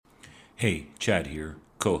Hey, Chad here,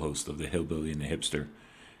 co host of The Hillbilly and the Hipster.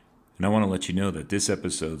 And I want to let you know that this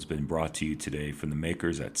episode's been brought to you today from the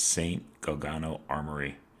makers at St. Galgano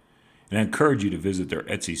Armory. And I encourage you to visit their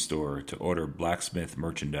Etsy store to order blacksmith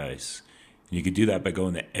merchandise. And you can do that by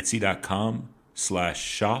going to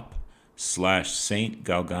etsy.com/shop/St.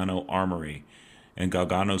 Galgano Armory. And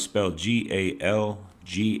Galgano spelled Galgano.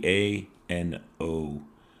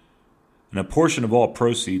 And a portion of all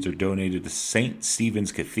proceeds are donated to St.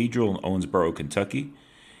 Stephen's Cathedral in Owensboro, Kentucky.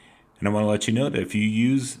 And I want to let you know that if you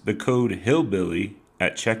use the code HILLBILLY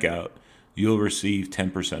at checkout, you'll receive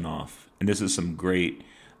 10% off. And this is some great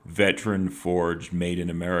veteran forged, made in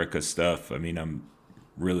America stuff. I mean, I'm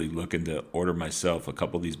really looking to order myself a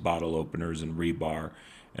couple of these bottle openers and rebar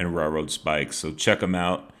and railroad spikes. So check them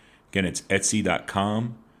out. Again, it's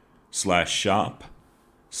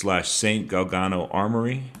etsy.com/shop/St. Galgano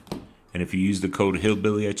Armory. And if you use the code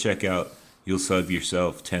HILLBILLY at checkout, you'll save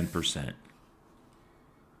yourself 10%.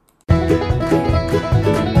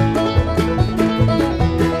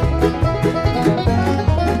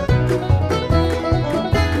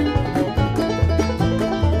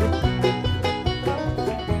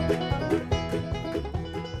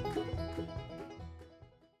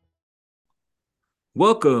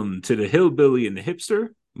 Welcome to the Hillbilly and the Hipster.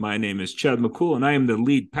 My name is Chad McCool, and I am the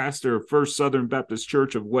lead pastor of First Southern Baptist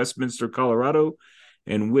Church of Westminster, Colorado.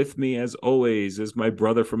 And with me, as always, is my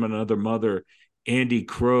brother from another mother, Andy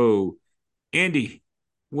Crow. Andy,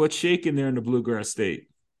 what's shaking there in the Bluegrass State?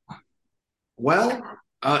 Well,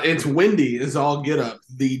 it's windy as all get up.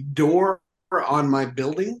 The door on my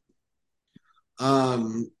building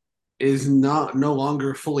um, is not no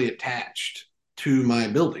longer fully attached to my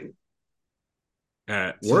building.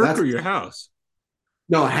 At So work that's or your house?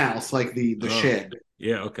 no a house like the Oh, shed.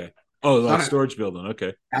 yeah, okay. Oh, So like storage building.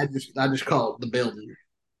 Okay. I just call it the building.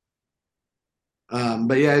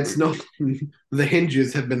 But yeah, it's no the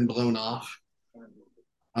hinges have been blown off.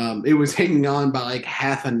 It was hanging on by like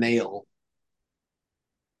half a nail.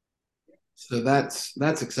 So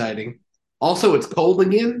that's exciting. Also, it's cold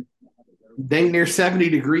again. Dang near 70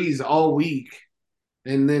 degrees all week.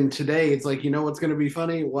 And then today it's like, you know what's going to be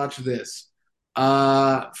funny? Watch this.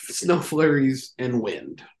 Snow flurries and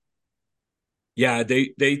wind. Yeah,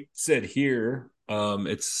 they said here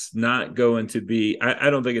it's not going to be I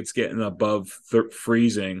don't think it's getting above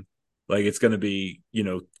freezing. Like it's going to be,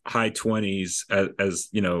 high 20s as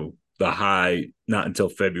the high, not until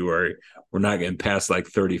February. We're not getting past like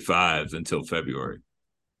 35 until February.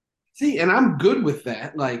 See, and I'm good with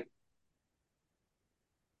that. Like,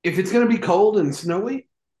 if it's going to be cold and snowy,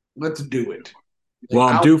 let's do it. Like, Well,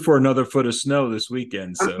 I'm due for another foot of snow this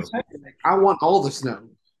weekend, I'm so saying, like, I want all the snow.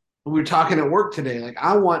 We were talking at work today. Like,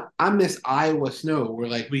 I miss Iowa snow where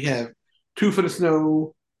like we have 2 foot of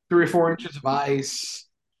snow, 3 or 4 inches of ice.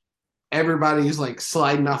 Everybody's like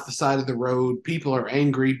sliding off the side of the road. People are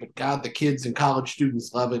angry, but God, the kids and college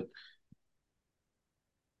students love it.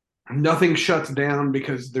 Nothing shuts down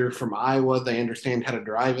because they're from Iowa. They understand how to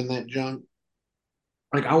drive in that junk.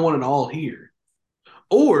 Like, I want it all here.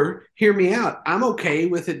 Or, hear me out, I'm okay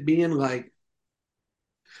with it being like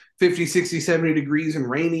 50, 60, 70 degrees and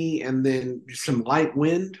rainy and then some light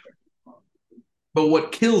wind. But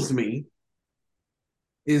what kills me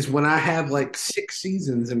is when I have like 6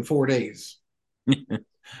 seasons in 4 days.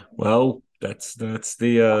 well, that's the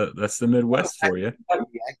Midwest I, for you. I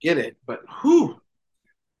get it, but whew,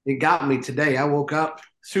 it got me today. I woke up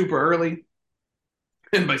super early,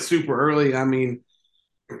 and by super early, I mean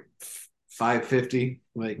 5:50,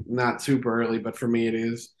 like not super early, but for me it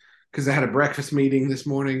is because I had a breakfast meeting this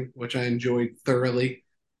morning, which I enjoyed thoroughly.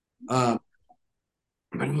 Um,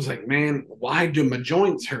 but I was like, man, why do my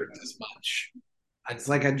joints hurt this much? It's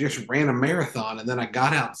like I just ran a marathon and then I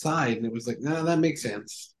got outside and it was like, no, that makes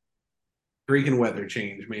sense. Freaking weather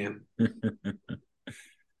change, man.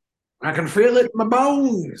 I can feel it in my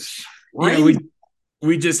bones. Yeah, Rain.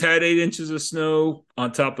 we just had 8 inches of snow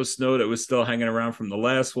on top of snow that was still hanging around from the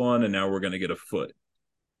last one, and now we're going to get a foot.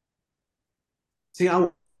 See, I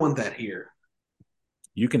want that here.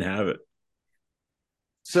 You can have it.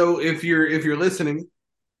 So if you're listening,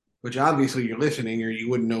 which obviously you're listening, or you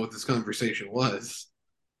wouldn't know what this conversation was.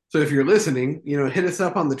 So if you're listening, hit us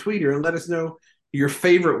up on the Twitter and let us know your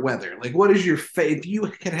favorite weather. Like, what is your if you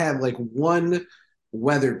could have like one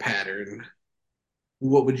weather pattern,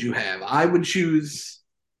 what would you have? I would choose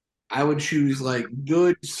like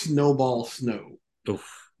good snowball snow.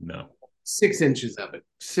 Oof, no. 6 inches of it.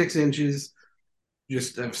 6 inches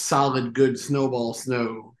just of solid good snowball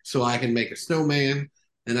snow so I can make a snowman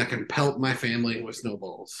and I can pelt my family with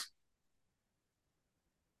snowballs.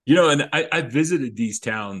 And I visited these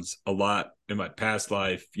towns a lot in my past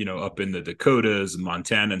life, up in the Dakotas and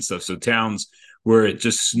Montana and stuff. So towns where it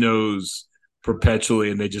just snows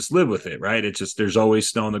perpetually and they just live with it, right? It's just, there's always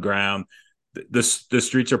snow on the ground. The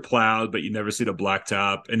streets are plowed, but you never see the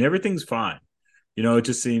blacktop and everything's fine. It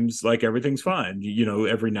just seems like everything's fine.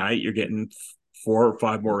 Every night you're getting 4 or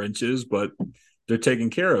 5 more inches, but they're taking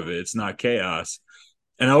care of it. It's not chaos.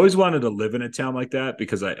 And I always wanted to live in a town like that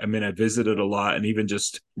because I visited a lot, and even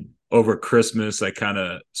just over Christmas, I kind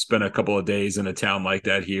of spent a couple of days in a town like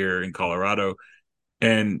that here in Colorado,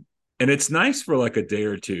 and it's nice for like a day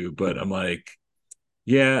or two. But I'm like,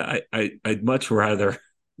 yeah, I'd much rather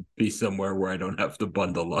be somewhere where I don't have to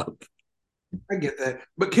bundle up. I get that.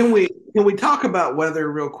 But can we talk about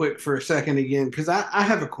weather real quick for a second again? Because I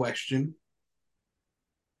have a question.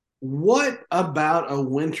 What about a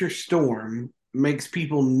winter storm makes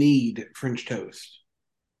people need French toast?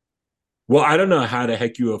 Well, I don't know how the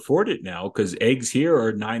heck you afford it now because eggs here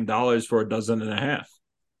are $9 for a dozen and a half.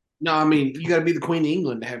 No, I mean you got to be the Queen of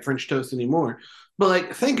England to have French toast anymore. But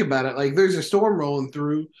like, think about it. Like, there's a storm rolling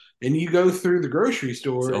through, and you go through the grocery It's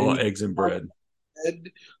store, and all eggs and bread.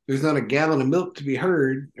 there's not a gallon of milk to be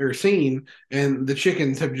heard or seen, and the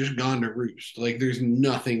chickens have just gone to roost. Like, there's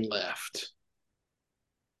nothing left.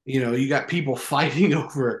 You got people fighting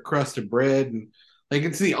over a crust of bread, and like,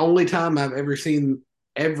 it's the only time I've ever seen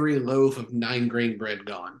every loaf of 9 grain bread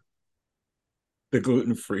gone. The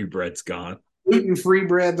gluten-free bread's gone. Gluten free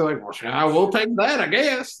bread, they're like, well, I will take that, I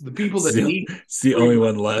guess. The people It's that the, need it's the free only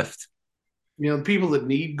bread, one left. the people that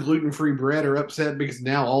need gluten free bread are upset because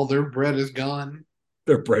now all their bread is gone.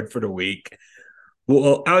 Their bread for the week.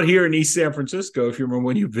 Well, out here in East San Francisco, if you remember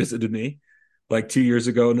when you visited me like 2 years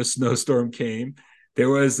ago and a snowstorm came, there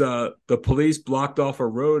was the police blocked off a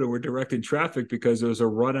road and were directing traffic because there was a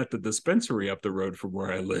run at the dispensary up the road from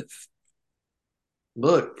where I live.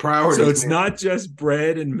 Look, So priorities, it's man. not just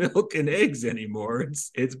bread and milk and eggs anymore.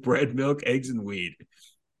 It's bread, milk, eggs, and weed.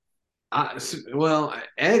 Well,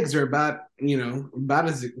 eggs are about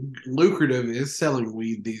as lucrative as selling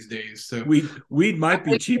weed these days. So Weed I might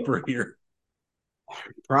be think cheaper here.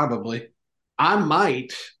 probably I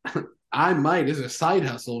might I might, as a side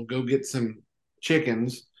hustle, go get some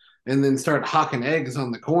chickens and then start hawking eggs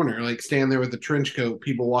on the corner, like stand there with a trench coat,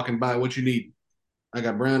 people walking by. What you need? I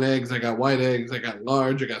got brown eggs, I got white eggs, I got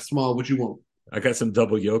large, I got small. What you want? I got some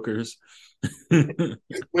double yolkers.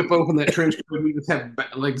 Whip open that trench coat. We just have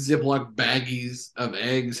like Ziploc baggies of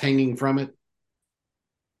eggs hanging from it.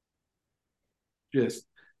 Just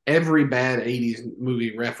every bad '80s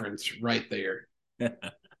movie reference right there. There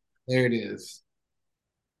it is.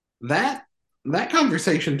 That that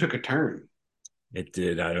conversation took a turn. It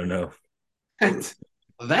did. I don't know. And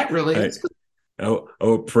that really I, is.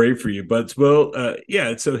 I'll pray for you. But well,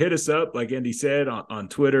 yeah. So hit us up, like Andy said, on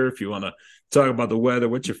Twitter if you want to talk about the weather.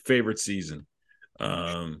 What's your favorite season?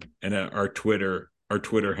 And our Twitter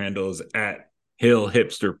handle is at Hill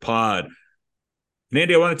Hipster Pod. And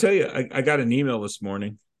Andy, I want to tell you, I got an email this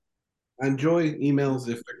morning. I enjoy emails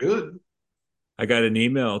if they're good. I got an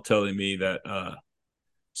email telling me that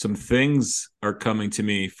some things are coming to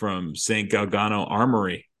me from St. Galgano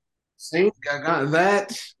Armory. Saint Gaga.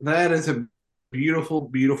 That is a beautiful,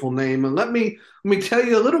 beautiful name. And let me tell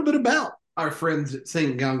you a little bit about our friends at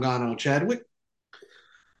Saint Galgano, Chadwick.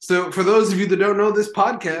 So, for those of you that don't know, this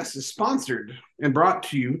podcast is sponsored and brought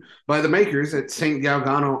to you by the makers at St.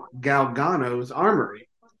 Galgano's Armory.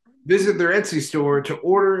 Visit their Etsy store to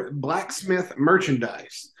order blacksmith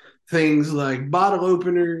merchandise, things like bottle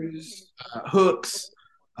openers, hooks,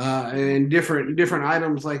 and different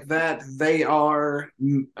items like that. They are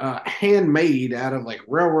handmade out of like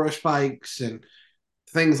railroad spikes and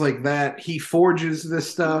things like that. He forges this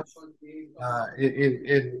stuff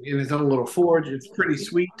in his own little forge. It's pretty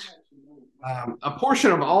sweet. A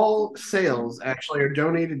portion of all sales actually are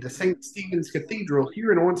donated to St. Stephen's Cathedral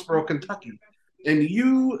here in Owensboro, Kentucky. And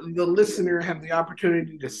you, the listener, have the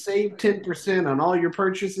opportunity to save 10% on all your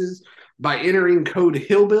purchases by entering code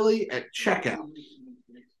Hillbilly at checkout.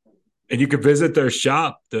 And you can visit their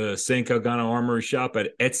shop, the St. Galgano Armory shop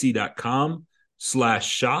at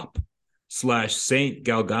etsy.com/shop/St.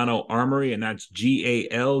 Galgano Armory. And that's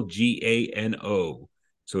GALGANO.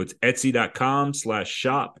 So it's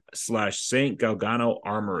etsy.com/shop/St. Galgano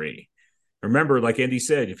Armory. Remember, like Andy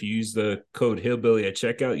said, if you use the code Hillbilly at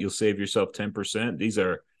checkout, you'll save yourself 10%. These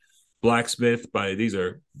are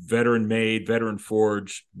veteran made, veteran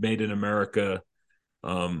forged, made in America.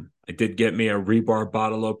 I did get me a rebar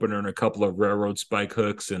bottle opener and a couple of railroad spike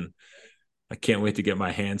hooks, and I can't wait to get my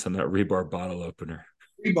hands on that rebar bottle opener.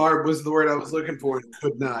 Rebarb was the word I was looking for and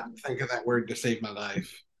could not think of that word to save my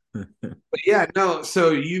life. But yeah, no.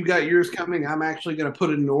 So you got yours coming. I'm actually going to put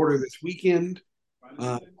it in order this weekend.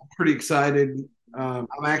 I'm pretty excited. I'm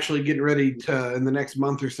actually getting ready to, in the next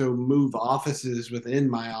month or so, move offices within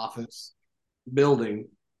my office building.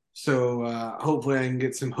 So hopefully I can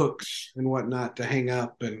get some hooks and whatnot to hang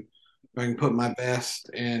up, and I can put my vest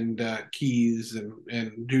and keys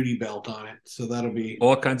and duty belt on it. So that'll be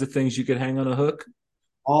All kinds of things you could hang on a hook.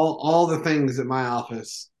 all the things at my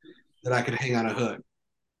office that I could hang on a hook.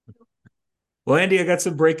 Well, Andy, I got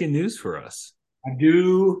some breaking news for us. I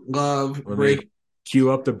do love Let break. me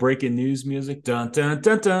cue up the breaking news music. Dun dun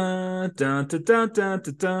dun dun dun dun dun dun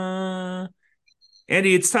dun. Dun.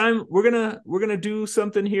 Andy, it's time. We're gonna do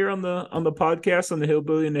something here on the podcast on the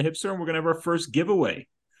Hillbilly and the Hipster, and we're gonna have our first giveaway.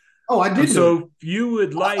 Oh, I did know. So if you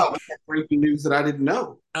would I thought like, we had breaking news that I didn't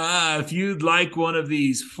know. if you'd like one of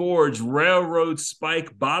these Forge Railroad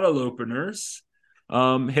Spike bottle openers,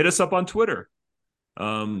 hit us up on Twitter.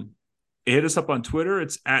 Um, hit us up on Twitter.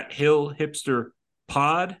 It's at Hill Hipster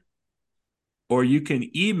Pod, or you can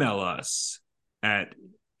email us at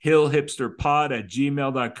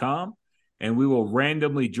hillhipsterpod@gmail.com, and we will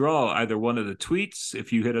randomly draw either one of the tweets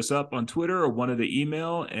if you hit us up on Twitter, or one of the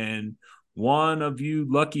email, and one of you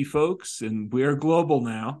lucky folks, and we are global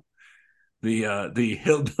now. The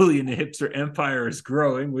hillbilly and the hipster empire is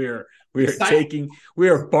growing. Exciting. We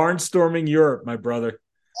are barnstorming Europe, my brother.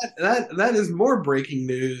 That is more breaking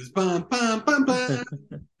news. Bum, bum, bum, bum.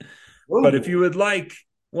 But if you Whoa. would like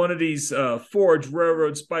one of these Forge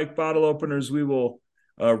Railroad Spike bottle openers, we will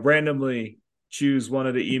randomly choose one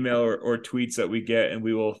of the email or tweets that we get, and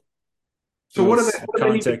we So will what do they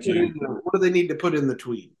need to contact put you. in what do they need to put in the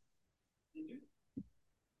tweet?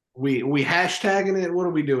 We hashtagging it? What are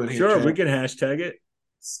we doing here, Sure, we Chad? can hashtag it.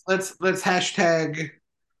 Let's hashtag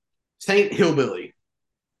Saint Hillbilly.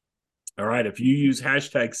 All right. If you use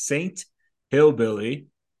hashtag Saint Hillbilly,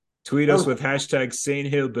 tweet That us was with hashtag Saint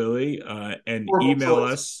Hillbilly, and a horrible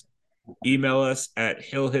choice. email us at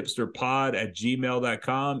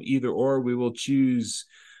hillhipsterpod@gmail.com. Either or, we will choose.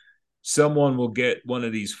 Someone will get one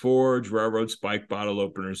of these Forge Railroad Spike bottle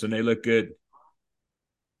openers, and they look good.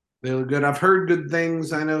 They look good. I've heard good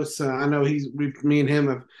things. I know. So I know me and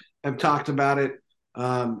him have talked about it.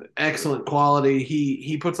 Excellent quality.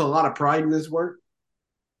 He puts a lot of pride in his work.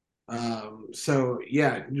 So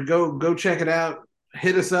yeah, go check it out.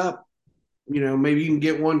 Hit us up. Maybe you can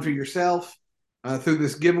get one for yourself through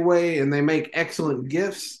this giveaway, and they make excellent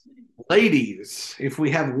gifts. Ladies, if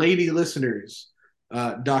we have lady listeners,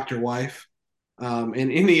 Doctor Wife, and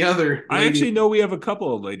any other I lady, actually know we have a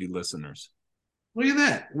couple of lady listeners. look at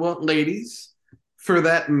that. Well, ladies, for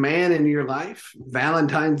that man in your life,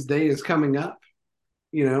 Valentine's Day is coming up.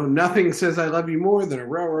 Nothing says I love you more than a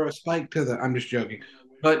railroad spike to the. I'm just joking,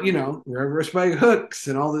 but railroad spike hooks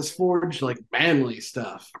and all this forged like manly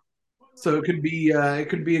stuff. So it could be a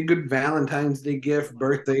good Valentine's Day gift,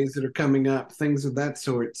 birthdays that are coming up, things of that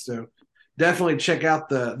sort. So definitely check out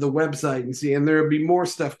the website and see. And there'll be more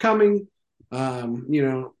stuff coming.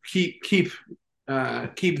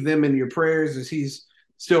 Keep them in your prayers as he's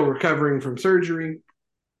still recovering from surgery.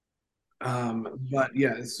 But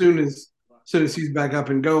yeah, as soon as he's back up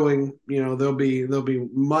and going, there'll be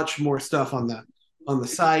much more stuff on the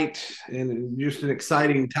site, and just an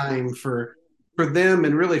exciting time for them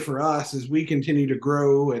and really for us as we continue to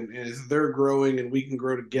grow and as they're growing and we can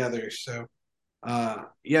grow together. So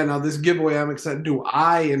yeah, now this giveaway I'm excited. Do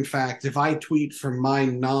I, in fact, if I tweet from my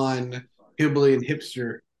non hillbilly and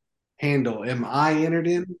hipster handle, am I entered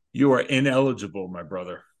in? You are ineligible, my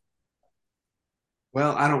brother.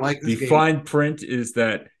 Well, I don't like The this game. fine print is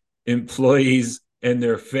that employees and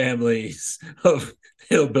their families of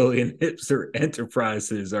hillbilly and hipster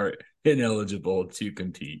enterprises are ineligible to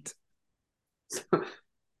compete.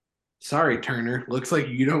 Sorry, Turner. Looks like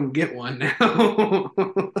you don't get one now.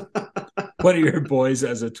 One of your boys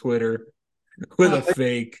has a Twitter with a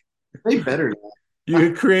fake. They better You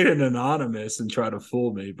could create an anonymous and try to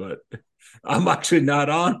fool me, but I'm actually not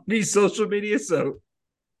on these social media, so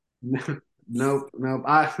not. Nope, nope.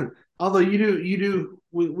 Although you do.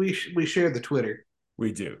 We share the Twitter.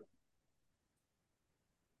 we do.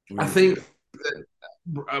 I We think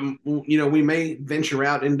do. that we may venture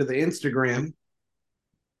out into the Instagram,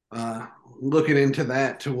 looking into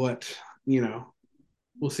that to what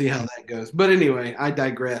we'll see how that goes. But anyway, I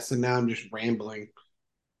digress, and now I'm just rambling.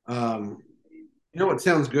 Um, you know what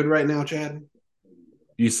sounds good right now, Chad?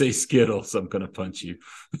 You say Skittles, I'm gonna punch you.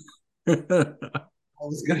 I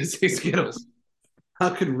was gonna say Skittles. I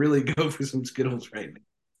could really go for some Skittles right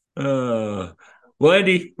now. Uh, well,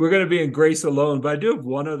 Andy, we're going to be in grace alone, but I do have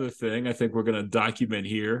one other thing I think we're going to document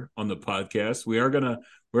here on the podcast. We are going to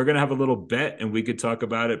we're gonna have a little bet, and we could talk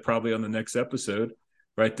about it probably on the next episode.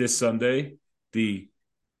 Right, this Sunday, the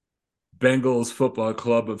Bengals Football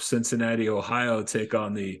Club of Cincinnati, Ohio, take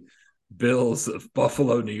on the Bills of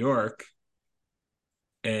Buffalo, New York,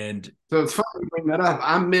 and So it's funny you bring that up.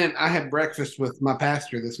 I had breakfast with my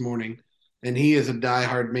pastor this morning, and he is a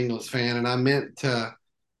diehard Bengals fan, and I meant to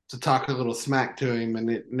talk a little smack to him, and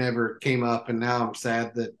it never came up, and now I'm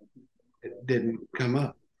sad that it didn't come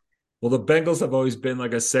up. well, the Bengals have always been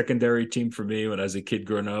like a secondary team for me when I was a kid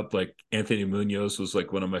growing up. Like Anthony Munoz was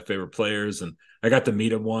like one of my favorite players, and I got to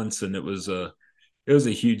meet him once, and it was a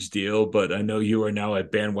huge deal. But I know you are now a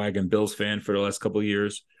bandwagon Bills fan for the last couple of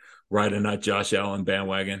years, riding that Josh Allen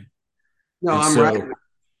bandwagon. No, And I'm right,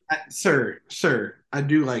 so, sir. I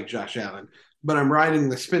do like Josh Allen, but I'm riding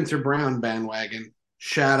the Spencer Brown bandwagon.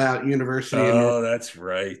 Shout out University of North oh, that's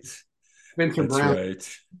right. Spencer That's Brown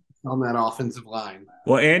right. on that offensive line.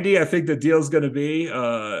 Well, Andy, I think the deal's going to be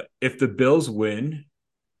if the Bills win,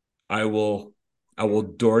 I will I will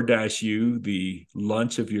DoorDash you the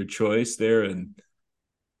lunch of your choice there in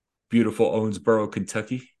beautiful Owensboro,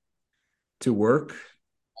 Kentucky to work.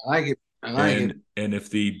 I like it. I like it. And if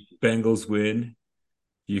the Bengals win,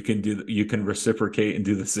 you can reciprocate and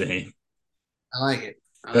do the same. I like it.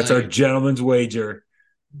 I That's like our it. gentleman's wager.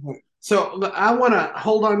 So I want to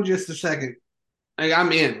hold on just a second. Like,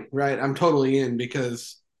 I'm in, right? I'm totally in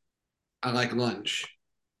because I like lunch.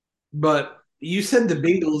 But you said the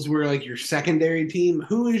Bengals were like your secondary team.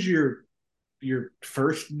 Who is your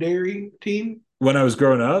first dairy team? When I was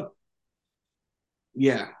growing up,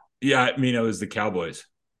 Yeah, yeah, I mean, I was the Cowboys.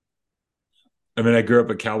 I mean, I grew up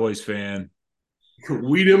a Cowboys fan.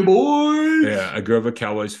 we them boys. Yeah, I grew up a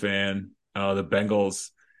Cowboys fan. The Bengals.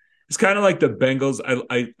 It's kind of like the Bengals.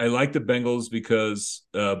 I like the Bengals because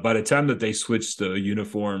by the time that they switched the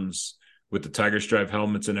uniforms with the tiger stripe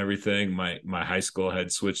helmets and everything, my high school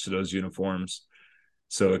had switched to those uniforms.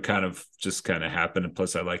 So it kind of happened. And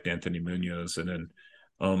plus, I liked Anthony Munoz, and then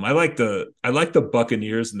I like the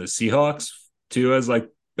Buccaneers and the Seahawks too as like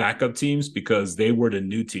backup teams because they were the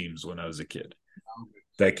new teams when I was a kid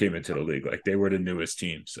that came into the league. Like they were the newest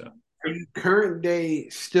team. So Are you current day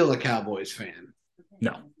still a Cowboys fan?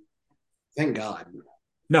 no, Thank God.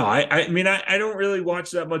 no. I mean I don't really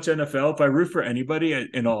watch that much NFL. If I root for anybody,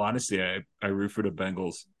 in all honesty, I root for the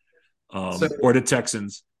Bengals So or the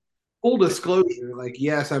Texans. full disclosure, like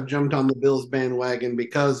yes, I've jumped on the Bills bandwagon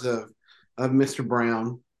because of Mr.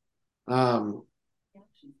 Brown. Um,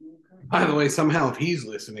 by the way, somehow if he's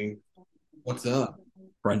listening, what's up?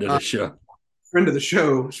 Friend of Uh, the show. Friend of the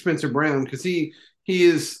show, Spencer Brown, because he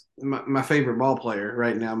is my favorite ball player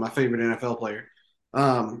right now, my favorite NFL player.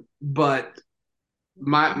 But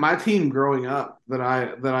my team growing up that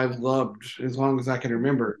I've loved as long as I can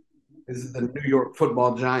remember is the New York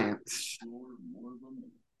Football Giants.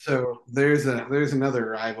 So there's another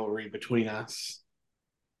rivalry between us.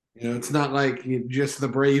 You know, it's not like just the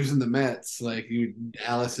Braves and the Mets, like you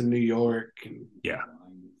Dallas and New York, and Yeah.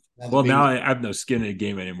 now the Well, now Bengals. I have no skin in the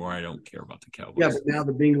game anymore. I don't care about the Yeah, Cowboys. but now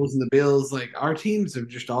the Bengals and the Bills, like our teams have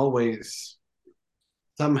just always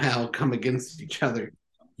somehow come against each other.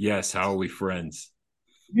 Yes. How are we friends?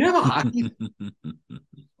 You have a hockey?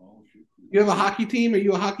 You have a hockey team? Are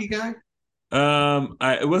you a hockey guy?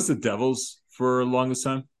 It was the Devils for the longest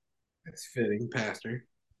time. That's fitting, Pastor.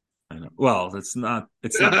 I know. Well, it's not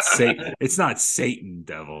Satan. It's not Satan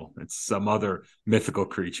devil. It's some other mythical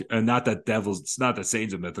creature. And not that devils. It's not that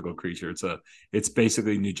Satan's a mythical creature. It's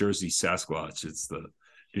basically New Jersey Sasquatch. It's the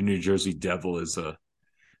New Jersey devil is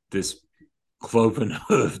this cloven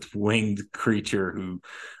hoofed winged creature who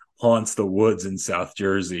haunts the woods in South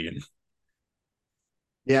Jersey.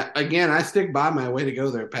 Yeah, again, I stick by my way to go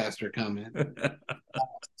there, Pastor comment. And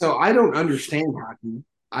So I don't understand hockey.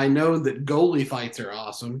 I know that goalie fights are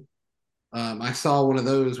awesome. I saw one of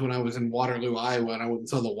those when I was in Waterloo, Iowa, and I went and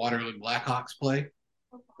saw the Waterloo Blackhawks play,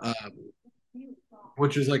 um,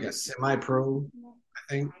 which is like a semi-pro, I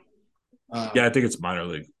think. yeah, I Um, think it's minor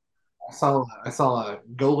league. I saw a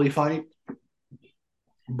goalie fight,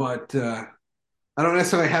 but I don't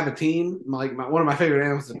necessarily have a team. Like one of my favorite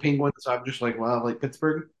animals is the penguin, so I'm just like, well, I like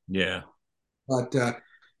Pittsburgh. Yeah. But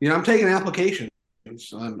I'm taking applications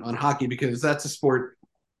on hockey because that's a sport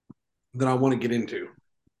that I want to get into.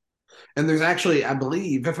 And there's actually, I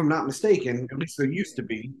believe, if I'm not mistaken, at least there used to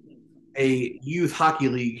be a youth hockey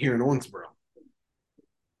league here in Owensboro.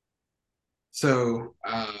 So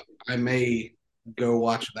I may go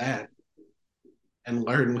watch that and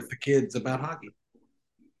learn with the kids about hockey.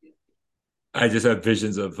 I just have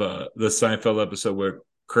visions of the Seinfeld episode where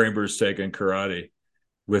Kramer's taking karate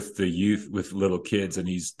with the youth, with little kids, and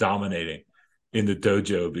he's dominating. in the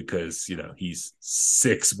dojo because he's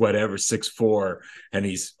six whatever 6'4", and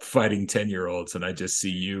he's fighting 10-year-olds, and I just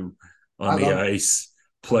see you on I the love ice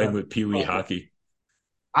I playing love with pee wee it. hockey.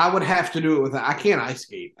 I would have to do it with I can't ice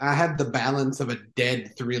skate. I have the balance of a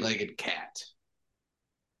dead three-legged cat.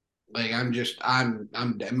 Like I'm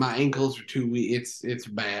my ankles are too weak. It's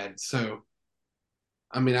bad. So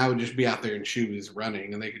I mean, I would just be out there in shoes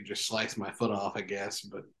running, and they could just slice my foot off, I guess.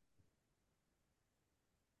 But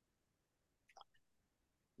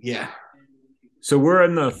yeah, So we're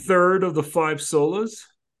in the third of the five solas.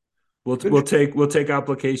 We'll good. we'll take we'll take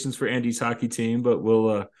applications for Andy's hockey team, but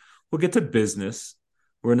we'll get to business.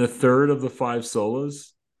 We're in the third of the five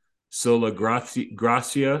solas. Sola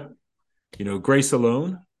Gratia, grace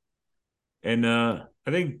alone. And I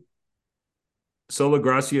think Sola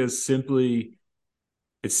Gracia is simply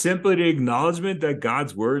the acknowledgement that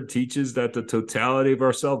God's word teaches that the totality of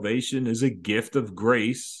our salvation is a gift of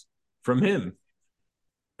grace from Him.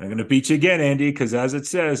 I'm going to beat you again, Andy, because as it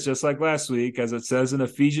says, just like last week, as it says in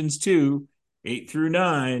Ephesians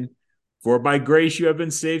 2:8-9, for by grace you have been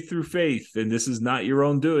saved through faith, and this is not your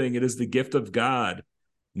own doing, it is the gift of God,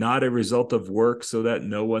 not a result of work, so that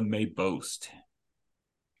no one may boast.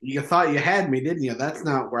 You thought you had me, didn't you? That's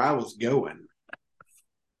not where I was going.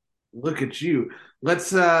 Look at you.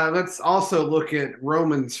 Let's also look at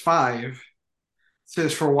Romans 5. It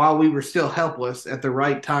says, "For while we were still helpless, at the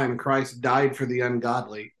right time Christ died for the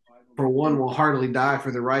ungodly. For one will hardly die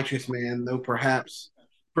for the righteous man, though perhaps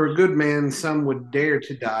for a good man some would dare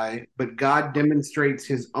to die. But God demonstrates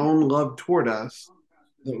his own love toward us,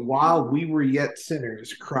 that while we were yet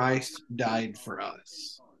sinners, Christ died for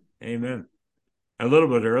us." Amen. A little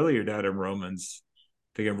bit earlier, that in Romans,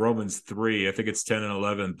 I think in Romans 3, I think it's 10 and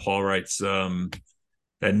 11, Paul writes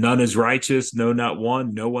that none is righteous, no, not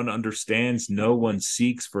one. No one understands, no one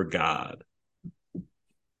seeks for God.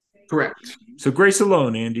 Correct. So grace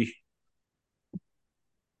alone, Andy.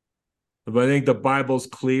 But I think the Bible's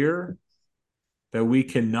clear that we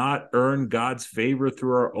cannot earn God's favor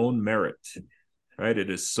through our own merit, right?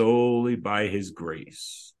 It is solely by His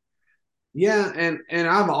grace. Yeah, and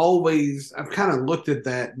I've kind of looked at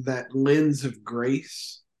that lens of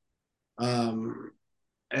grace um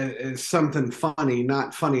as something funny,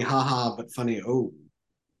 not funny haha, but funny oh.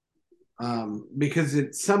 Because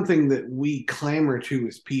it's something that we clamor to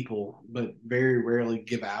as people, but very rarely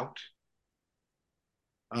give out.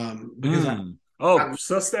 Because Oh, I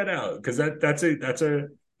suss that out, because that's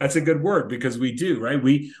a good word, because we do, right?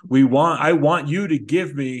 We want I want you to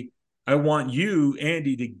give me I want you,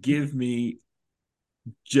 Andy, to give me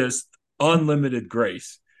just unlimited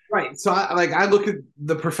grace. right. So I look at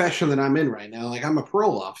the profession that I'm in right now. Like I'm a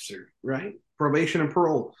parole officer, right? Probation and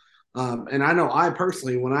parole. And I know I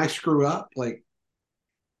personally, when I screw up, like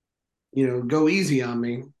go easy on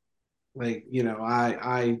me. Like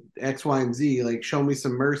I X, Y, and Z. Like show me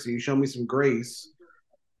some mercy, show me some grace.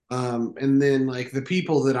 And then like the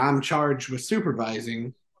people that I'm charged with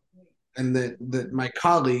supervising, and that my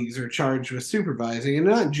colleagues are charged with supervising, and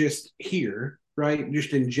not just here, right?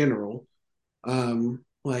 Just in general.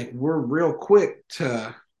 Like we're real quick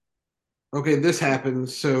to okay, this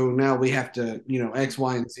happens, so now we have to, X,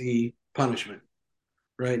 Y, and Z punishment,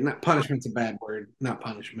 right? Not punishment's a bad word, not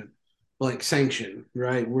punishment, like sanction,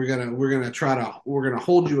 right? We're gonna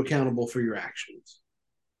hold you accountable for your actions,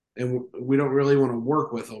 and we don't really want to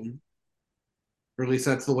work with them, or at least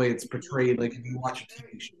that's the way it's portrayed. Like if you watch a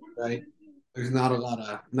TV show, right? There's not a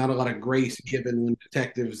lot of grace given when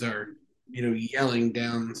detectives are, yelling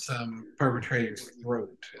down some perpetrator's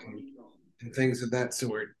throat and things of that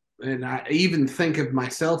sort. And I even think of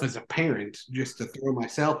myself as a parent, just to throw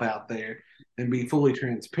myself out there and be fully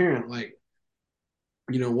transparent. Like,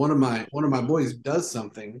 one of my boys does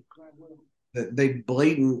something that they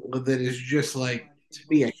blatant that is just like to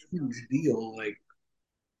me a huge deal. Like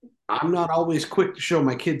I'm not always quick to show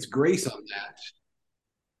my kids grace on that.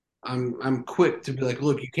 I'm quick to be like,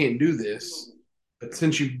 look, you can't do this. But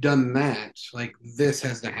since you've done that, like this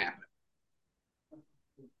has to happen.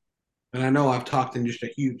 And I know I've talked in just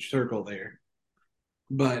a huge circle there.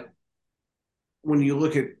 But when you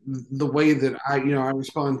look at the way that I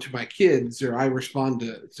respond to my kids, or I respond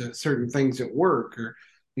to certain things at work, or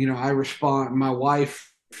I respond, my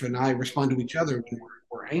wife and I respond to each other when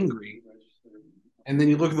we're angry. And then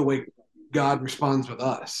you look at the way God responds with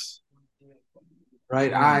us,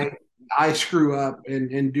 right? Mm. I screw up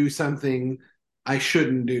and do something I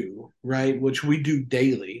shouldn't do, right? Which we do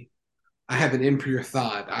daily. I have an impure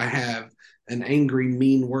thought. I have an angry,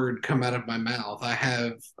 mean word come out of my mouth. I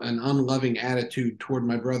have an unloving attitude toward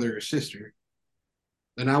my brother or sister.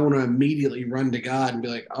 And I want to immediately run to God and be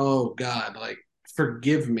like, oh, God, like,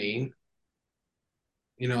 forgive me.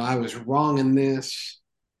 I was wrong in this.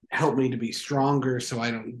 Help me to be stronger so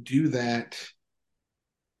I don't do that.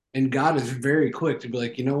 And God is very quick to be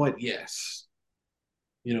like, you know what? Yes.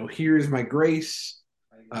 Here is my grace.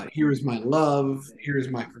 Here is my love. Here is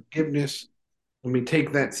my forgiveness. Let me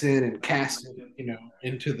take that sin and cast it,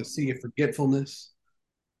 into the sea of forgetfulness.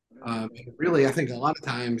 And really, I think a lot of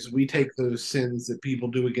times we take those sins that people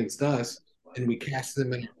do against us and we cast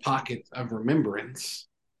them in a pocket of remembrance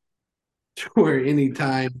to where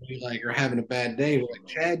anytime we like are having a bad day, we're like,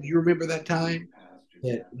 Chad, do you remember that time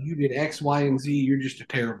that you did X, Y, and Z? You're just a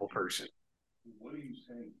terrible person.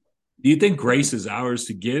 Do you think grace is ours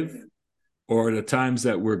to give, or the times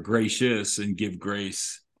that we're gracious and give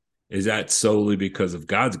grace, is that solely because of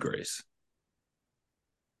God's grace?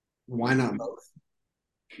 Why not both?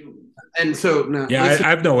 And so now Yeah, listen, I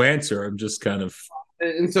have no answer. I'm just kind of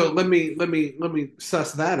and so let me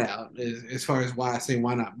suss that out as far as why I say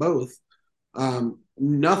why not both.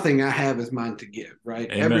 Nothing I have is mine to give, right?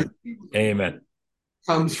 amen. Everything Amen.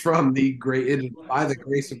 comes from the great, it is by the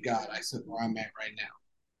grace of God I sit where I'm at right now.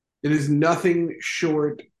 It is nothing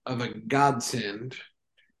short of a godsend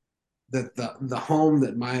that the home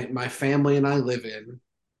that my family and I live in,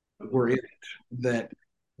 we're in it. That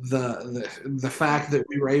the fact that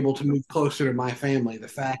we were able to move closer to my family, the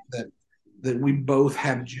fact that we both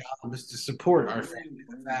have jobs to support our family,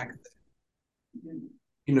 the fact that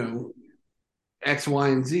you know X, Y,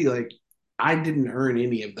 and Z, like I didn't earn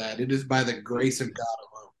any of that. It is by the grace of God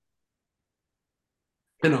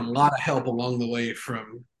alone, and a lot of help along the way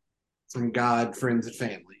from God, friends, and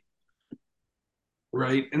family.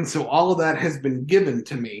 Right. And so all of that has been given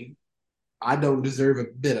to me. I don't deserve a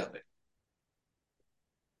bit of it.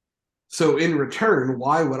 So in return,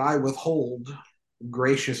 why would I withhold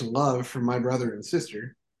gracious love from my brother and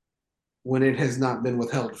sister when it has not been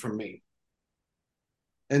withheld from me?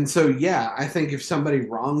 And so, yeah, I think if somebody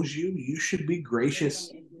wrongs you, you should be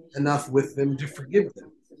gracious enough with them to forgive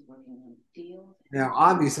them. Now,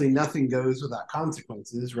 obviously, nothing goes without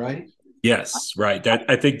consequences, right? Yes, right. That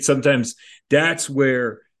I think sometimes that's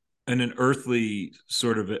where in an earthly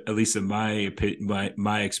sort of, at least in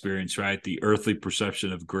my experience, right, the earthly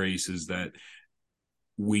perception of grace is that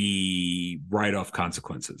we write off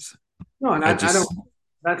consequences. No, and I I don't, just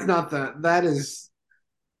that's not that is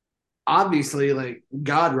obviously like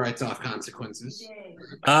God writes off consequences.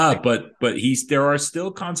 but he's there are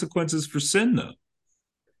still consequences for sin though.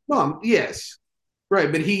 Well, yes,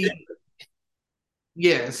 right, but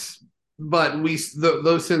yes, but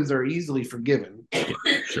those sins are easily forgiven. Yeah,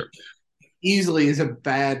 sure. Easily is a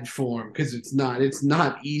bad form because it's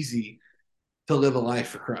not easy to live a life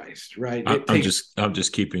for Christ, right? I, It I'm takes just I'm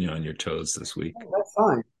just keeping you on your toes this week. oh, that's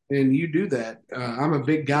fine, and you do that. I'm a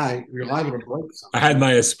big guy. You're liable to break I had something.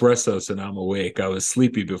 my espressos and I'm awake. I was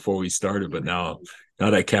sleepy before we started, but now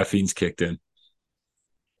that caffeine's kicked in.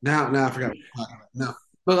 Now I forgot what we're talking about. No,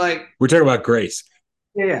 but like, We're talking about grace.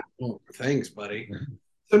 yeah, yeah. Well, thanks, buddy.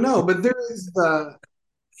 So no, but there is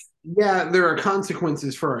there are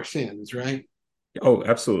consequences for our sins, right? Oh,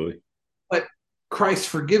 absolutely. But Christ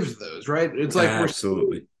forgives those, right? It's like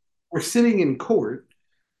Absolutely. we're sitting in court,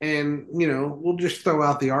 and we'll just throw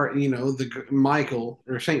out the art, the Michael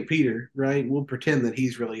or Saint Peter, right? We'll pretend that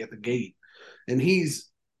he's really at the gate, and he's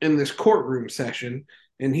in this courtroom session,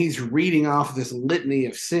 and he's reading off this litany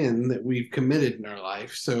of sin that we've committed in our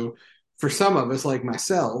life. So for some of us, like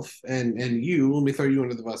myself and you, let me throw you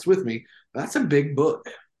under the bus with me. That's a big book,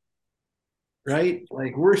 right?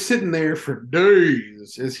 Like we're sitting there for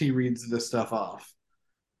days as he reads this stuff off.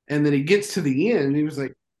 And then he gets to the end, and he was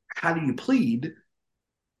like, how do you plead?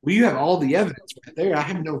 Well, you have all the evidence right there. I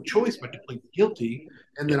have no choice but to plead guilty.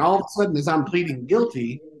 And Yeah. then all of a sudden, as I'm pleading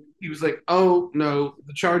guilty, he was like, oh, no,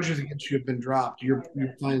 the charges against you have been dropped. Your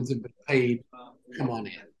fines have been paid. Come on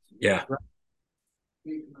in. Yeah. Right?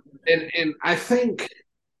 And I think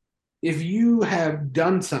if you have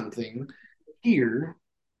done something here,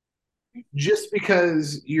 just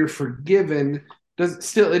because you're forgiven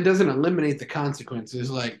it doesn't eliminate the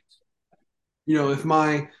consequences. Like, if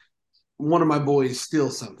my one of my boys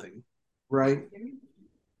steals something, right?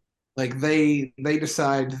 Like they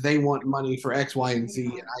decide they want money for X, Y, and Z,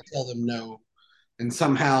 and I tell them no, and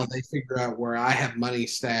somehow they figure out where I have money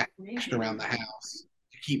stashed around the house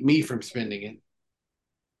to keep me from spending it.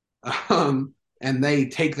 And they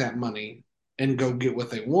take that money and go get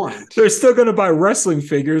what they want. They're still going to buy wrestling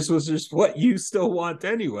figures, which is what you still want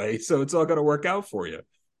anyway. So it's all going to work out for you.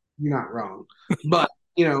 You're not wrong, but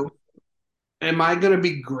am I going to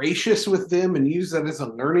be gracious with them and use that as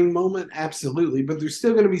a learning moment? Absolutely, but there's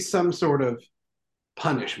still going to be some sort of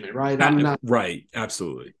punishment, right? I'm not. Right.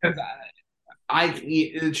 Absolutely.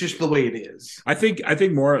 it's just the way it is. I think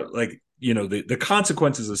more like, the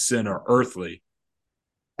consequences of sin are earthly.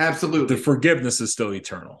 The Absolutely. forgiveness is still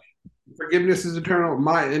eternal. Forgiveness is eternal.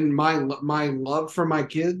 My love for my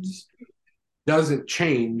kids doesn't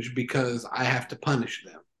change because I have to punish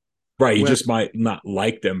them. Right. You Well, just might not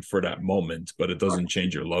like them for that moment, but it doesn't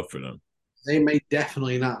change your love for them. they may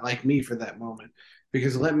definitely not like me for that moment.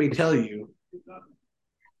 Because let me tell you,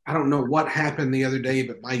 I don't know what happened the other day,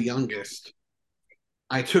 but my youngest,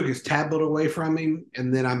 I took his tablet away from him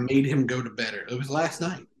and then I made him go to bed. It was last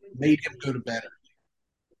night. Made him go to bed.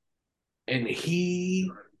 And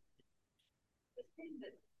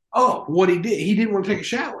what he did, he didn't want to take a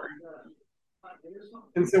shower.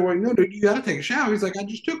 And so we're like, no, dude, you got to take a shower. He's like, I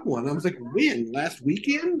just took one. I was like, when? Last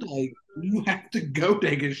weekend? Like, you have to go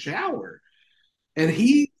take a shower. And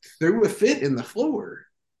he threw a fit in the floor.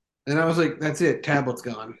 And I was like, that's it. Tablet's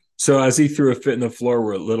gone. So as he threw a fit in the floor,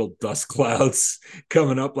 were little dust clouds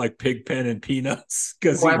coming up like Pigpen and Peanuts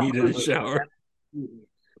because Oh, he needed a absolutely. shower.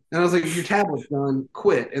 And I was like, your tablet's done.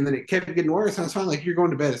 Quit. And then it kept getting worse. And I was finally like, you're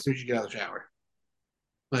going to bed as soon as you get out of the shower.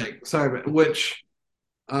 Like, sorry, but which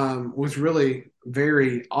was really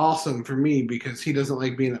very awesome for me because he doesn't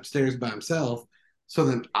like being upstairs by himself. So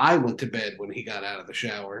then I went to bed when he got out of the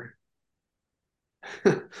shower.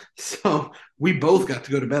 So we both got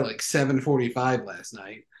to go to bed like 7:45 last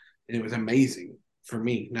night, and it was amazing for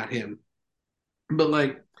me, not him. But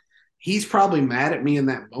like, he's probably mad at me in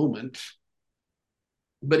that moment,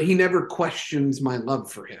 but he never questions my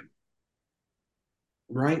love for him,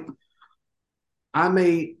 right? I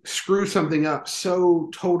may screw something up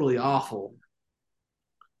so totally awful,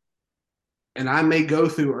 and I may go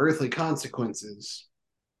through earthly consequences,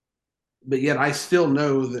 but yet I still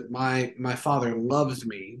know that my father loves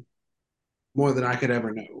me more than I could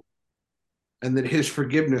ever know, and that his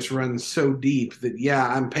forgiveness runs so deep that yeah,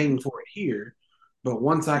 I'm paying for it here, but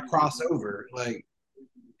once I cross over, like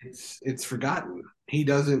it's forgotten. He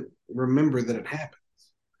doesn't remember that it happened,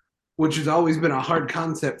 which has always been a hard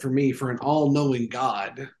concept for me for an all-knowing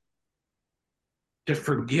God to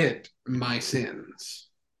forget my sins.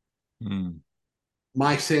 Hmm.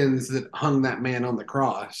 My sins that hung that man on the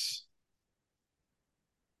cross,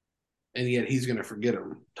 and yet he's going to forget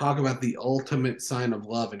them. Talk about the ultimate sign of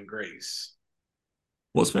love and grace.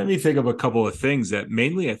 Well, it's made me think of a couple of things that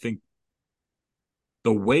mainly I think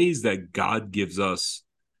the ways that God gives us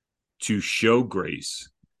to show grace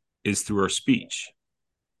is through our speech.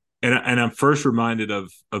 And I'm first reminded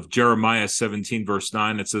of Jeremiah 17, verse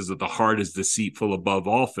 9. It says that the heart is deceitful above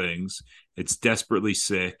all things. It's desperately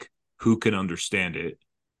sick. Who can understand it?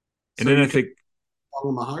 And So then you I can think,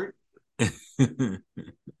 follow my heart.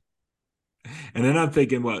 and then I'm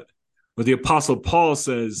thinking what the apostle Paul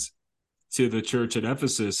says to the church at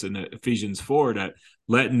Ephesus in Ephesians 4, that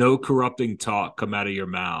let no corrupting talk come out of your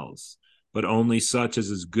mouths, but only such as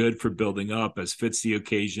is good for building up, as fits the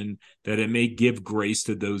occasion, that it may give grace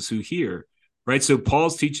to those who hear. Right. So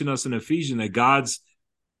Paul's teaching us in Ephesians that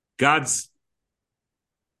God's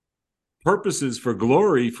purposes for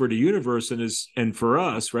glory for the universe and for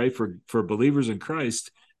us, right, for believers in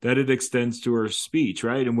Christ, that it extends to our speech,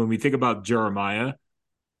 right? And when we think about Jeremiah,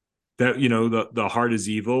 that the heart is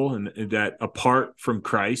evil, and that apart from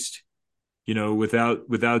Christ,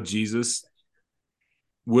 without Jesus,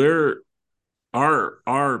 we're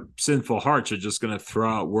our sinful hearts are just going to throw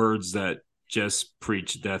out words that just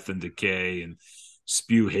preach death and decay and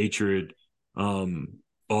spew hatred, um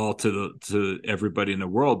all to everybody in the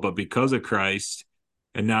world. But because of Christ,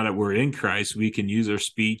 and now that we're in Christ, we can use our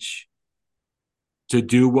speech to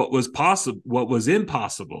do what was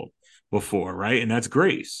impossible before, right? And that's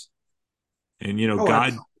grace. And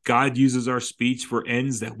Oh, God uses our speech for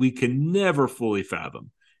ends that we can never fully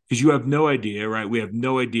fathom, because you have no idea, right? We have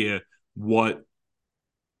no idea what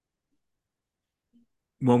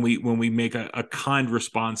when we make a kind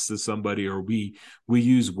response to somebody, or we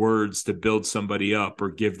use words to build somebody up,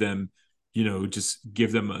 or give them, just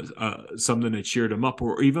give them something that cheered them up,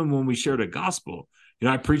 or even when we share the gospel.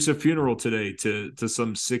 I preached a funeral today to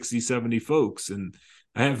some 60-70 folks, and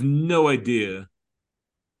I have no idea,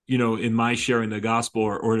 in my sharing the gospel,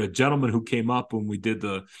 or the gentleman who came up when we did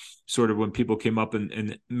the sort of, when people came up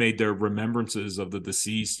and made their remembrances of the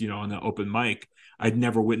deceased, on the open mic. I'd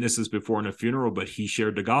never witnessed this before in a funeral, but he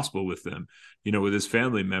shared the gospel with them, with his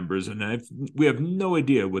family members. And we have no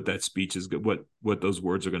idea what that speech is, what those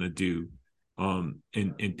words are going to do,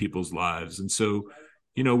 in people's lives. And so,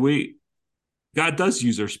 God does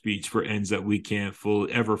use our speech for ends that we can't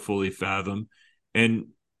ever fully fathom. And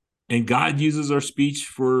God uses our speech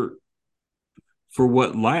for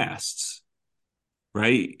what lasts,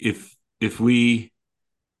 right? If we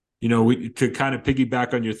We to kind of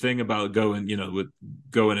piggyback on your thing about going, with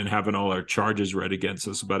going and having all our charges read against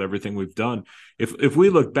us about everything we've done. If we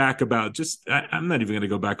look back about I'm not even going to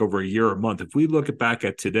go back over a year or a month. If we look back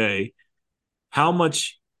at today, how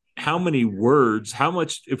much, how many words, how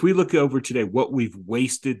much, if we look over today, what we've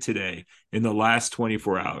wasted today in the last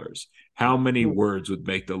 24 hours, how many words would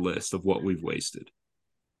make the list of what we've wasted?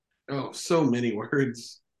 Oh, so many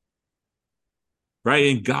words.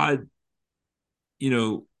 Right. And God, you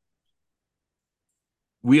know,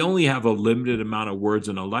 we only have a limited amount of words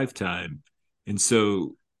in a lifetime. And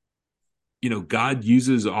so, God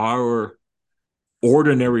uses our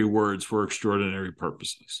ordinary words for extraordinary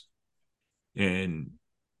purposes. And,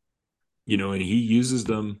 and he uses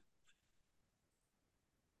them.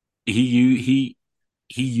 He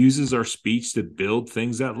uses our speech to build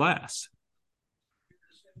things that last.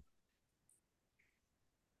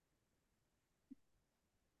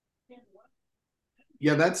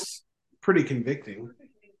 Yeah, that's pretty convicting.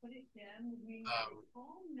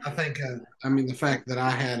 I think, I mean, the fact that I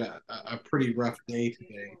had a pretty rough day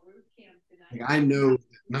today, like I know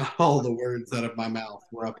that not all the words out of my mouth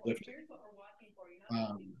were uplifting.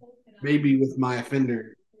 Um, Maybe with my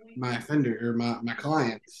offender or my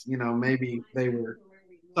clients, maybe they were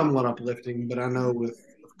somewhat uplifting, but I know with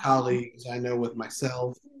colleagues, I know with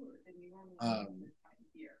myself, um,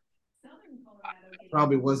 I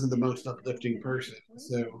probably wasn't the most uplifting person.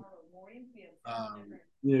 So,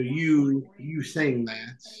 you saying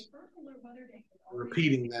that,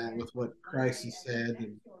 repeating that with what Christ has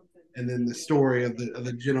said, and then the story of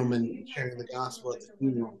the gentleman sharing the gospel at the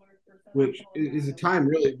funeral, which is a time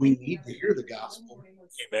really we need to hear the gospel.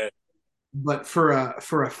 Amen. But for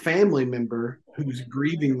a family member who's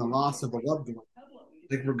grieving the loss of a loved one,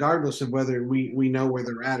 like regardless of whether we know where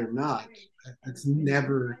they're at or not, it's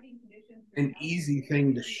never an easy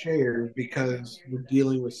thing to share because we're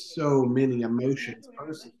dealing with so many emotions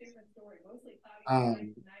personally.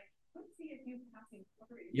 Um,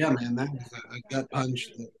 yeah, man, that was a gut punch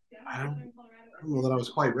that I don't know that I was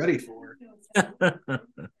quite ready for.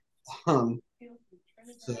 Um,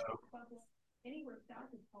 so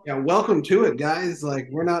yeah, welcome to it, guys. Like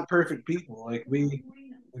we're not perfect people. Like we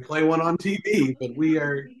play one on TV, but we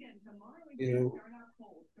are, you know,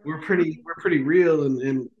 we're pretty real,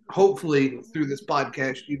 and hopefully through this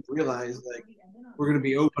podcast you've realized like we're going to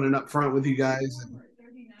be open and upfront with you guys,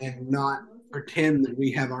 and not pretend that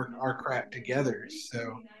we have our crap together.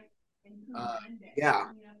 So uh,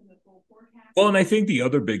 yeah. Well, and I think the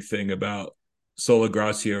other big thing about sola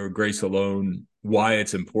gratia or grace alone, why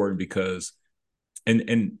it's important because,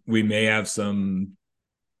 and we may have some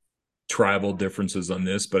tribal differences on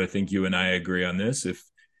this, but I think you and I agree on this. If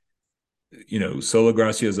sola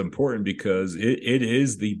gratia is important because it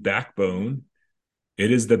is the backbone,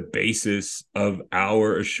 it is the basis of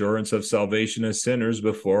our assurance of salvation as sinners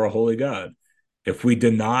before a holy God. If we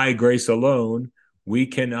deny grace alone, we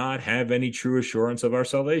cannot have any true assurance of our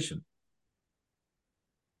salvation.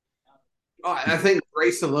 I think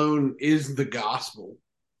grace alone is the gospel,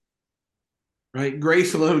 right?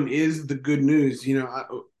 Grace alone is the good news.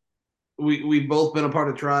 We've both been a part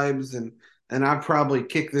of tribes, and I've probably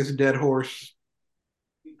kicked this dead horse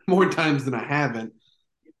more times than I haven't.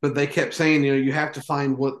 But they kept saying, you have to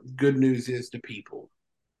find what good news is to people.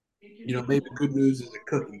 Maybe good news is a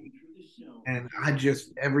cookie. And I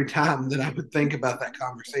just every time that I would think about that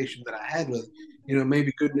conversation that I had with,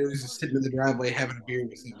 maybe good news is sitting in the driveway having a beer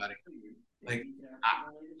with somebody. Like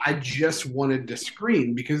I just wanted to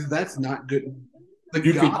scream because that's not good. The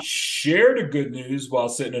You God, could share the good news while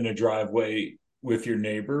sitting in a driveway with your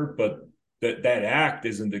neighbor, but that act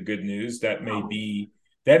isn't the good news. That may be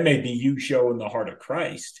you showing the heart of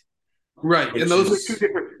Christ, right? And which is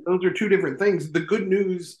those are two different things. The good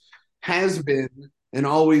news has been and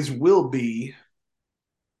always will be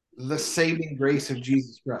the saving grace of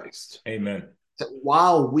Jesus Christ. amen. That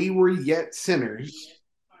while we were yet sinners,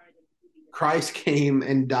 Christ came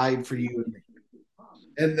and died for you and me.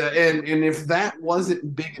 And if that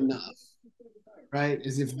wasn't big enough, right?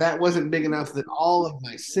 As if that wasn't big enough that all of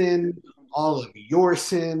my sin, all of your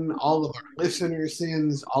sin, all of our listeners'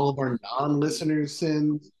 sins, all of our non-listeners'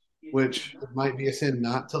 sins, which it might be a sin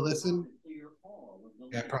not to listen.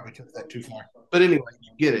 Yeah, I probably took that too far. But anyway,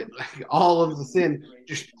 you get it. Like all of the sin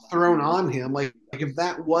just thrown on him. Like if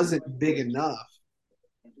that wasn't big enough,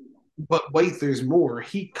 but wait, there's more.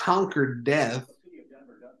 He conquered death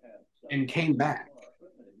and came back.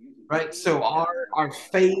 Right. So our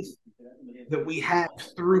faith that we have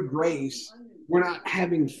through grace, we're not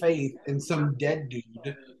having faith in some dead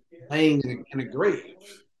dude laying in a grave.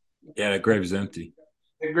 Yeah, the grave is empty.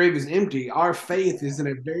 The grave is empty. Our faith is in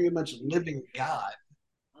a very much living God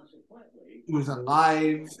who is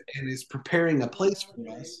alive and is preparing a place for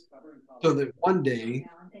us so that one day,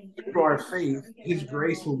 through our faith, his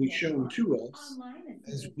grace will be shown to us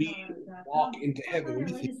as we walk into heaven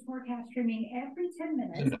with him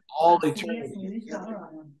and all eternity together.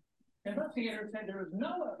 That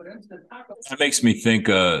makes me think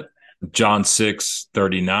John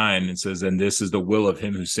 6:39. It says, "And this is the will of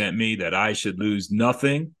him who sent me, that I should lose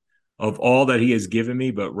nothing of all that he has given me,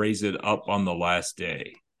 but raise it up on the last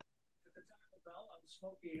day."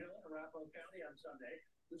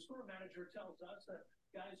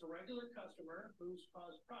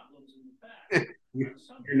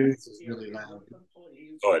 Your news is really loud.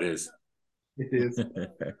 Oh, it is. It is.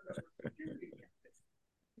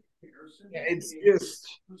 Yeah, it's just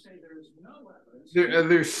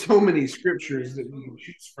there's so many scriptures that we can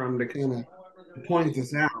choose from to kind of point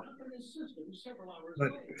this out.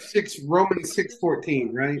 But Romans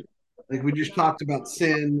 6:14, right? Like we just talked about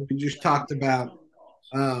sin. We just talked about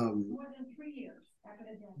um,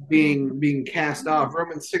 being cast off.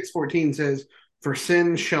 Romans 6:14 says, "For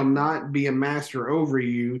sin shall not be a master over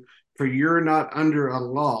you, for you're not under a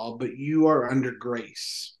law, but you are under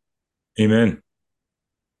grace." Amen.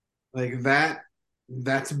 Like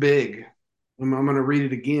that's big. I'm going to read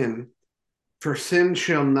it again. For sin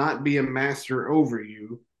shall not be a master over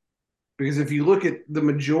you. Because if you look at the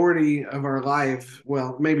majority of our life,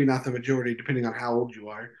 well, maybe not the majority, depending on how old you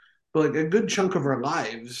are, but like a good chunk of our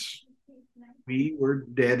lives, we were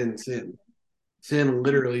dead in sin. Sin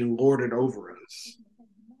literally lorded over us.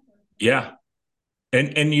 Yeah.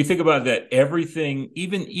 And you think about that, everything,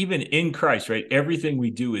 even in Christ, right? Everything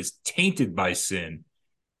we do is tainted by sin.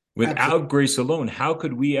 Absolutely. Without grace alone, how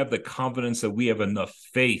could we have the confidence that we have enough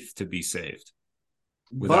faith to be saved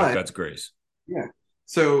without But God's grace? yeah.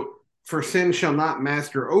 So for sin shall not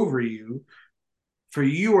master over you, for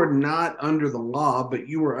you are not under the law, but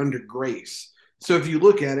you are under grace. So if you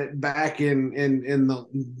look at it back in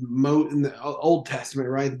the Old Testament,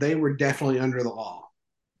 right, they were definitely under the law.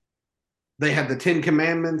 They had the Ten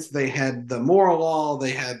Commandments, they had the moral law,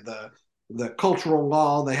 they had the cultural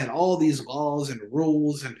law, they had all these laws and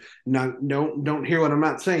rules. And no, don't hear what I'm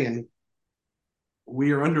not saying.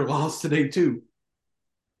 We are under laws today too.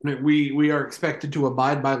 We are expected to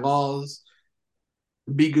abide by laws,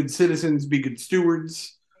 be good citizens, be good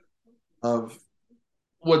stewards of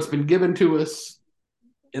what's been given to us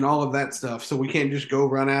and all of that stuff. So we can't just go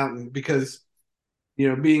run out and because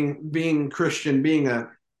being Christian, being a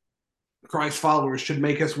Christ follower should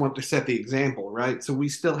make us want to set the example, right? So we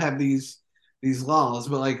still have these laws,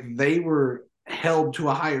 but like they were held to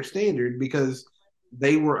a higher standard because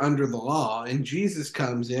they were under the law. And Jesus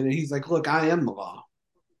comes in and he's like, "Look, I am the law.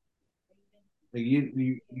 Like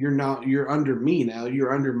you're not. You're under me now.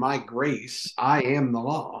 You're under my grace. I am the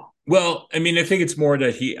law." Well, I mean, I think it's more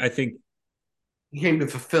that I think, He came to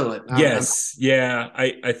fulfill it. yes, yeah,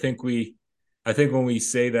 I think when we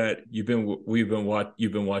say that you've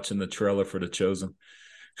been watching the trailer for The Chosen,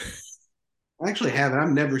 I actually haven't.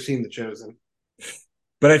 I've never seen The Chosen.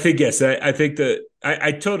 but I think yes, I think that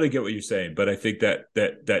I totally get what you're saying, but I think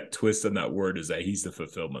that twist on that word is that he's the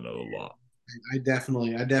fulfillment of the law. I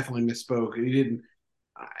definitely misspoke. He didn't.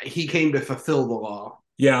 He came to fulfill the law.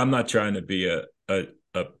 Yeah, I'm not trying to be a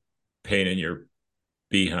pain in your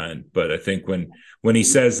behind, but I think when he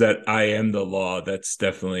says that I am the law, that's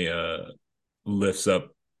definitely lifts up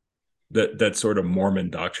that sort of Mormon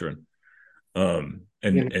doctrine. You know,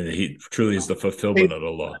 And he truly is the fulfillment of the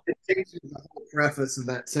law. it changes the whole preface of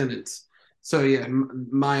that sentence. So yeah,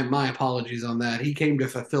 my apologies on that. He came to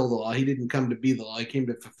fulfill the law. He didn't come to be the law. He came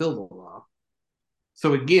to fulfill the law.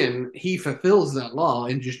 So again, he fulfills that law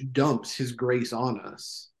and just dumps his grace on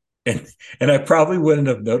us. And I probably wouldn't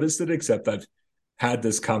have noticed it except I've had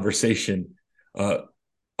this conversation uh,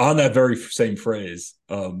 on that very same phrase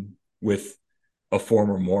with a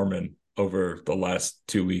former Mormon over the last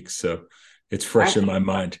 2 weeks. So it's fresh in Actually, my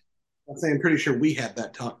mind. I'm pretty sure we had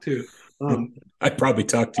that talk too. Um, I probably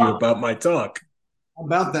talked to you about my talk.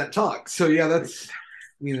 about that talk. So yeah, that's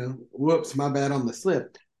whoops, my bad on the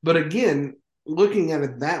slip. But again, looking at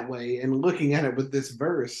it that way and looking at it with this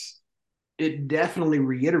verse, it definitely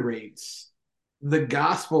reiterates the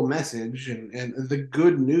gospel message and the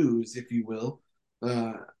good news, if you will,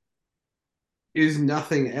 uh, is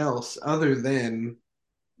nothing else other than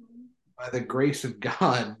by the grace of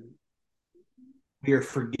God, we are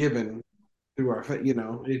forgiven through our faith.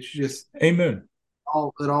 It's just Amen.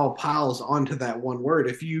 it all piles onto that one word.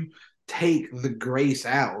 If you take the grace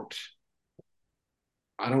out,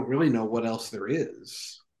 I don't really know what else there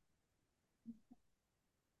is.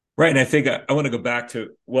 Right. And I think I want to go back to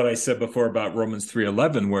what I said before about Romans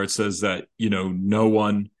 3:11, where it says that,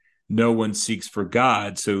 no one seeks for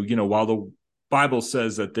God. So, while the Bible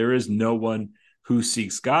says that there is no one who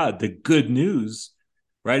seeks God, the good news,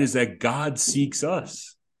 right, is that God seeks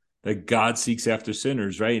us, that God seeks after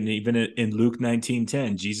sinners, right? And even in Luke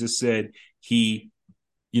 19:10, Jesus said he,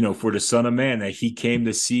 for the Son of Man, that he came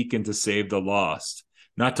to seek and to save the lost,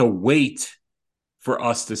 not to wait for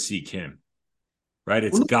us to seek him, right?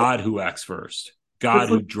 It's Well, God who acts first, God let's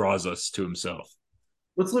who look. draws us to himself.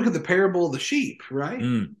 Let's look at the parable of the sheep. Right,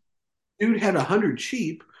 Mm, dude had 100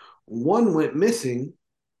 sheep. One went missing.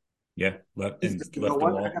 yeah, left He's and like, you know left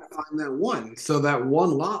them what? I all. gotta find that one. So that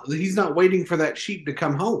one lot. He's not waiting for that sheep to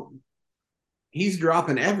come home. He's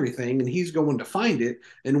dropping everything and he's going to find it.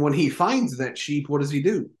 And when he finds that sheep, what does he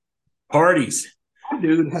do? Parties, That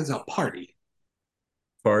dude has a party.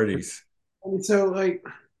 parties. And so, like,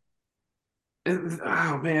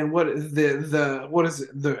 oh man, what is it?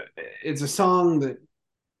 It's a song that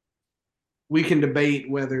we can debate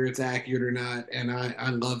whether it's accurate or not, and I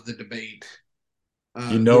love the debate.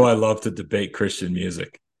 I The love to debate Christian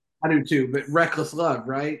music. I do too, but Reckless Love,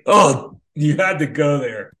 right? Oh, you had to go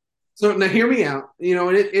there. So now hear me out.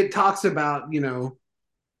 And it talks about,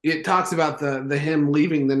 it talks about the him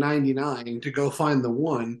leaving the 99 to go find the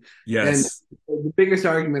one. And Yes. the biggest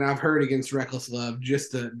argument I've heard against Reckless Love,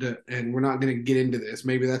 and we're not going to get into this,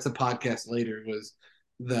 maybe that's a podcast later, was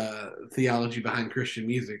the theology behind Christian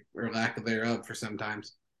music or lack thereof for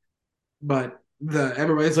sometimes. But the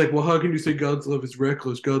everybody's like, well, how can you say God's love is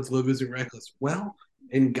reckless? God's love isn't reckless. Well,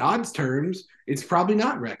 in God's terms, it's probably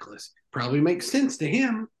not reckless. Probably makes sense to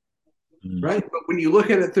him, Mm. right? But when you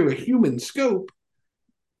look at it through a human scope,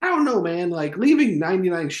 I don't know, man. Like leaving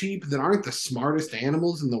 99 sheep that aren't the smartest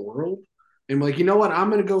animals in the world, and like, you know what?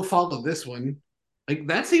 I'm gonna go follow this one. Like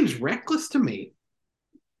that seems reckless to me.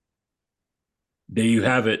 There you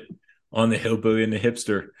have it on the hillbilly and the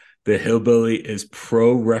hipster. The hillbilly is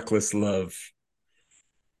pro reckless love.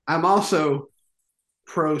 I'm also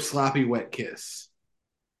pro sloppy wet kiss.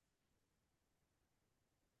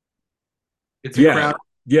 It's a Yeah. crowd.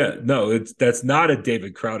 Yeah. No, that's not a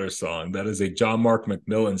David Crowder song. That is a John Mark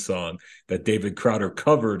McMillan song that David Crowder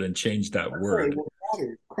covered and changed that Okay, word well,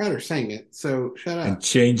 Crowder sang it, so shut and up.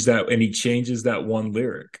 changed that. And he changes that one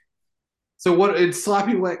lyric. So what? It's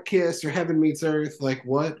sloppy wet kiss or heaven meets earth. Like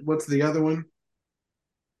what? What's the other one?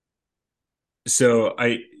 So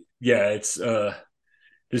yeah, it's,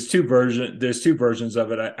 there's two versions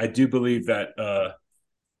of it. I do believe that,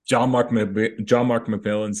 John Mark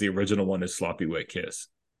McMillan's the original one is Sloppy Wet Kiss.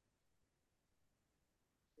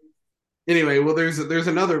 Anyway, well, there's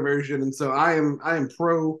another version, and so I am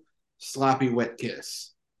pro sloppy wet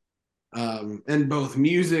kiss, in both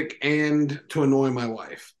music and to annoy my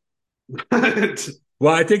wife.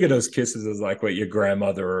 Well, I think of those kisses as like what your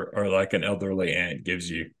grandmother or like an elderly aunt gives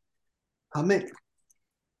you. Come in,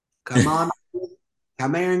 come on,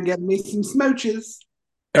 come here and get me some smooches.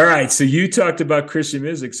 All right, so you talked about Christian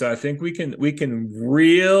music, so I think we can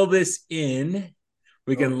reel this in.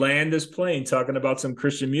 We Oh, can land this plane talking about some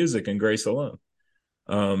Christian music and grace alone.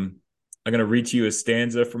 Um, I'm gonna read to you a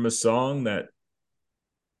stanza from a song that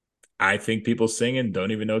I think people sing and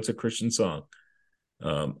don't even know it's a Christian song.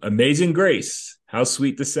 Amazing grace, how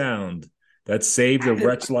sweet the sound that saved a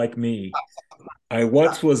wretch like me. I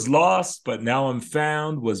once was lost, but now I'm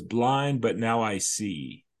found, was blind, but now I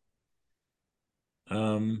see.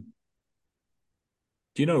 Um,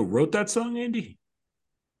 do you know who wrote that song, Andy?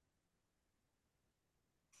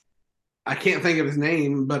 I can't think of his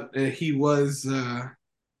name, but he was the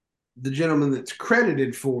gentleman that's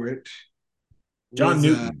credited for it. John Was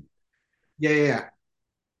Newton. yeah, yeah, yeah.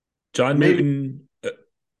 John Maybe Newton.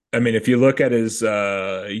 I mean, if you look at his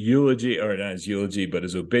eulogy, or not his eulogy, but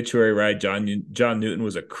his obituary, right? John Newton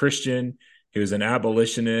was a Christian. He was an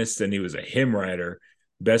abolitionist, and he was a hymn writer,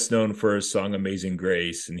 best known for his song "Amazing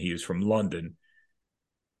Grace," and he was from London.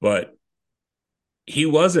 But he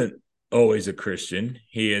wasn't always a Christian.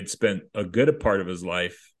 He had spent a good part of his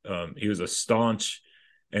life. He was a staunch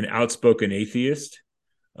and outspoken atheist,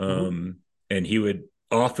 mhm. and he would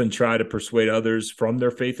often try to persuade others from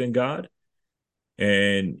their faith in God.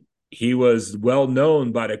 And he was well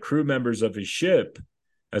known by the crew members of his ship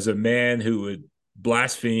as a man who would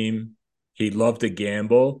blaspheme. He loved to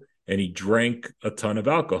gamble, and he drank a ton of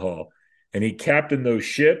alcohol. And he captained those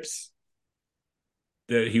ships.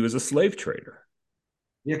 That he was a slave trader.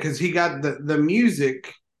 Yeah, because he got the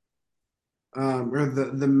music, or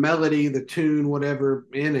the melody, the tune, whatever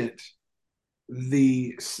in it.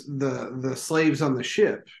 The slaves on the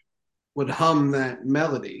ship would hum that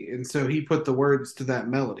melody, and so he put the words to that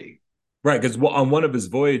melody. Right, because on one of his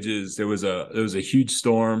voyages there was a huge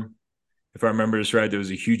storm. If I remember this right, there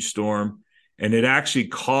was a huge storm, And it actually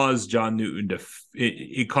caused John Newton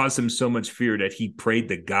it caused him so much fear that he prayed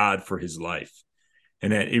to God for his life.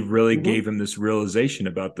 And that it really Mhm. gave him this realization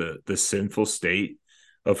about the sinful state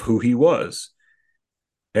of who he was.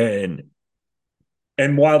 And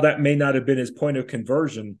and while that may not have been his point of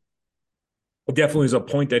conversion, it definitely was a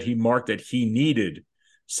point that he marked that he needed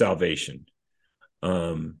salvation.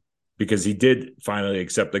 Um, because he did finally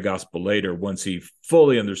accept the gospel later once he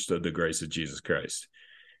fully understood the grace of Jesus Christ.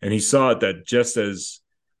 And he saw it that just as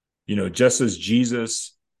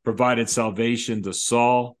Jesus provided salvation to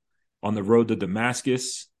Saul on the road to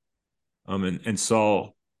Damascus, and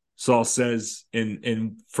Saul says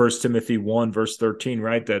in 1 Timothy 1 verse 13,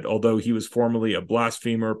 right, that although he was formerly a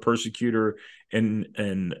blasphemer, persecutor, and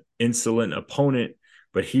an insolent opponent,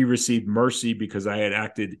 but he received mercy because I had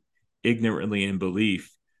acted ignorantly in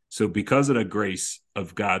belief. So because of the grace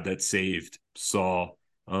of God that saved Saul,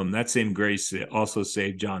 that same grace also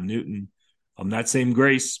saved John Newton. That same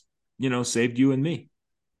grace, saved you and me.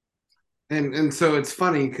 And so it's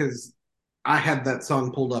funny because I had that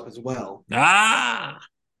song pulled up as well. Ah.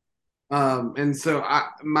 And so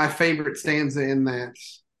my favorite stanza in that: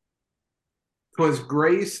 "'Twas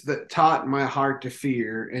grace that taught my heart to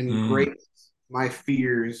fear, and Mm, grace my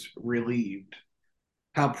fears relieved.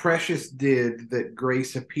 How precious did that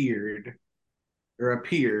grace appear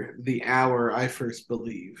the hour I first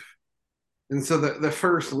believe." And so the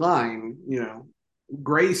first line,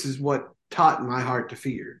 grace is what taught my heart to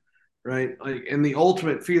fear, right? Like, and the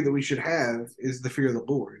ultimate fear that we should have is the fear of the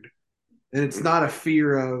Lord. And it's not a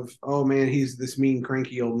fear of, oh man, he's this mean,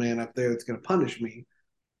 cranky old man up there that's going to punish me.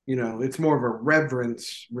 It's more of a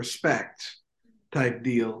reverence, respect type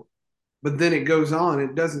deal. But then it goes on.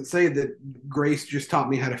 It doesn't say that grace just taught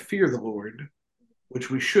me how to fear the Lord, which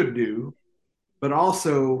we should do, but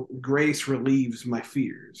also grace relieves my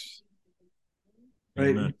fears, right?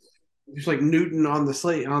 amen. Just like Newton on the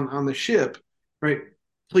slate on the ship, right?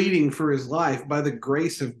 Pleading for his life. By the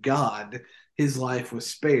grace of God, his life was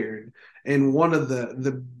spared. And one of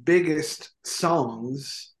the biggest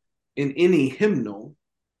songs in any hymnal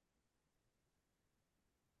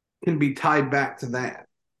can be tied back to that,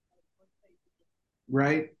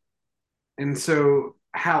 right? And so,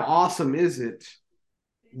 how awesome is it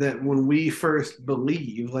that when we first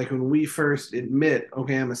believe, like when we first admit,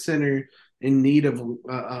 okay, I'm a sinner in need of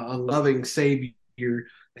a loving Savior,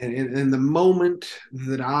 and the moment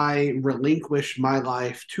that I relinquish my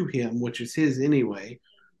life to Him, which is His anyway,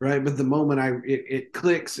 right? But the moment it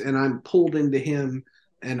clicks and I'm pulled into Him,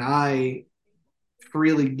 and I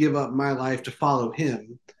freely give up my life to follow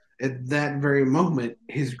Him, at that very moment,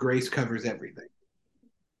 His grace covers everything.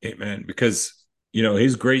 Amen. Because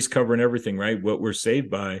His grace covering everything, right? What we're saved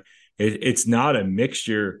by, it's not a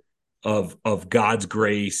mixture of God's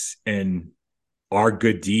grace and our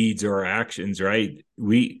good deeds or our actions, right?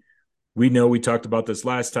 We know we talked about this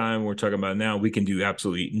last time. We're talking about now. We can do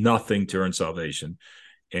absolutely nothing to earn salvation,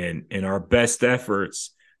 and our best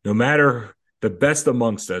efforts, no matter the best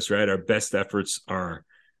amongst us, right? Our best efforts are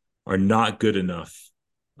not good enough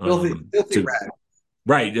Filthy, filthy to rag.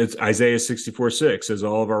 right. It's Isaiah 64:6 says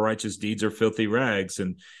all of our righteous deeds are filthy rags.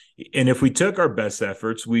 And if we took our best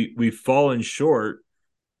efforts, we've fallen short,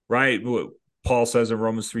 right? What Paul says in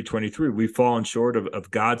Romans 3:23, we've fallen short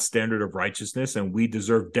of God's standard of righteousness, and we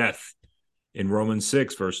deserve death in Romans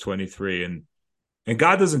 6, verse 23. And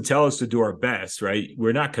God doesn't tell us to do our best, right?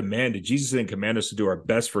 We're not commanded. Jesus didn't command us to do our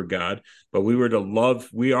best for God, but we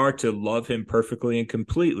are to love him perfectly and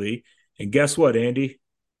completely. And guess what, Andy?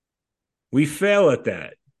 We fail at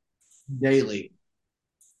that. Daily,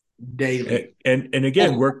 daily. And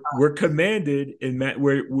again, we're commanded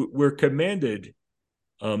we're commanded.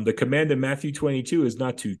 The command in Matthew 22 is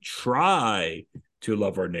not to try to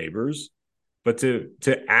love our neighbors, but to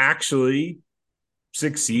actually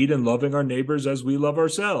succeed in loving our neighbors as we love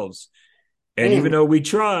ourselves. And even And though we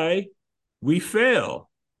try, we fail.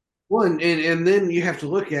 and then you have to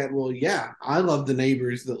look at, well, yeah, I love the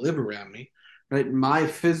neighbors that live around me, right? My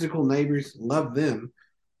physical neighbors love them.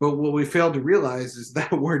 But what we fail to realize is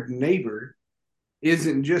that word neighbor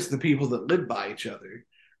isn't just the people that live by each other,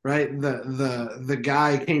 right? The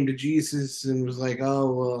guy came to Jesus and was like,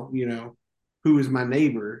 oh well, who is my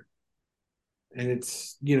neighbor? And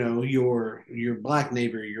it's your black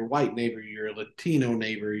neighbor, your white neighbor, your Latino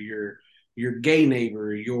neighbor, your gay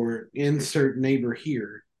neighbor, your insert neighbor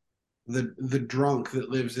here, the drunk that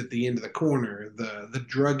lives at the end of the corner, the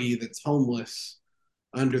druggie that's homeless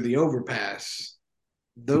under the overpass.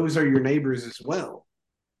 Those are your neighbors as well,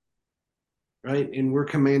 right? And we're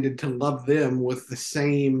commanded to love them with the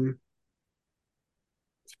same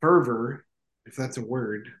fervor, if that's a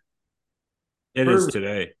word, It is fervor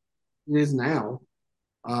today. It is now,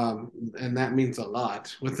 and that means a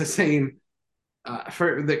lot. With the same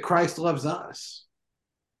for that Christ loves us,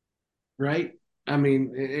 right? I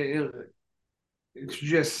mean, it's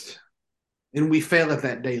just, and we fail at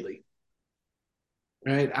that daily,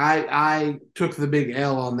 right? I took the big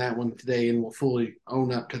L on that one today, and will fully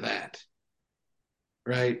own up to that,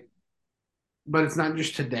 right? But it's not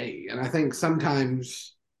just today, and I think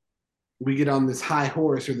sometimes we get on this high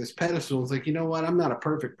horse or this pedestal. It's like, you know what? I'm not a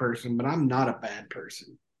perfect person, but I'm not a bad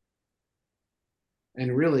person.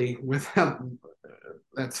 And really, without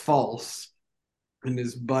that's false and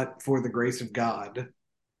is but for the grace of God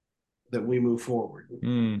that we move forward.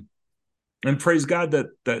 Mm. And praise God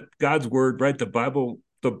that God's word, right? The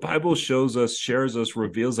Bible shows us, shares us,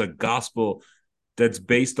 reveals a gospel that's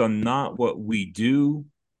based on not what we do,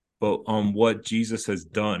 but on what Jesus has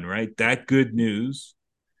done, right? That good news,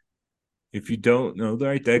 if you don't know,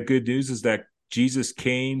 right, that good news is that Jesus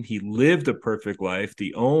came, he lived a perfect life,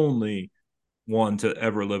 the only one to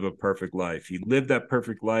ever live a perfect life. He lived that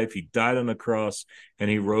perfect life, he died on the cross, and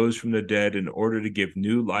he rose from the dead in order to give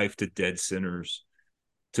new life to dead sinners,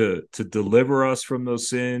 to deliver us from those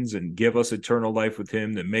sins and give us eternal life with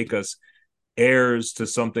him, to make us heirs to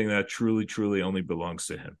something that truly, truly only belongs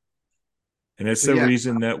to him. And it's So the yeah,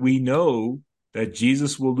 reason that we know that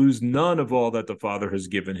Jesus will lose none of all that the Father has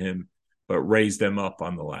given him, but raise them up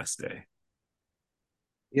on the last day.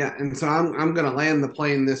 yeah, and so I'm going to land the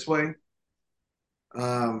plane this way.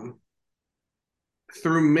 Um,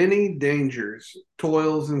 through many dangers,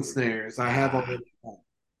 toils, and snares, I have Yeah. already come.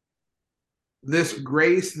 This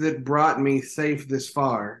grace that brought me safe this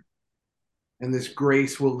far, and this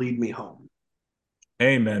grace will lead me home.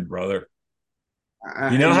 Amen, brother.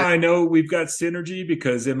 You know And how that, I know we've got synergy?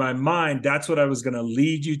 Because in my mind, that's what I was going to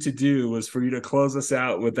lead you to do, was for you to close us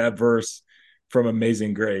out with that verse from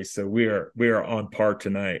Amazing Grace. So we are on par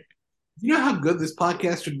tonight. you know how good this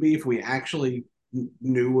podcast would be if we actually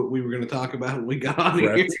knew what we were going to talk about when we got on here.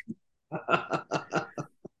 Correct.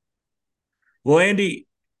 Well, Andy,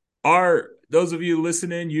 our those of you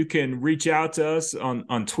listening, you can reach out to us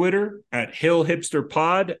on Twitter at Hill Hipster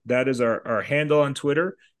Pod. That is our handle on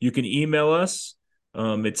Twitter. You can email us.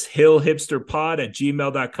 It's hillhipsterpod at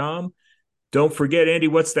gmail.com. Don't forget, Andy,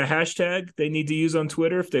 what's the hashtag they need to use on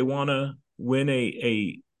Twitter if they want to win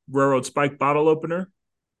a Railroad Spike bottle opener?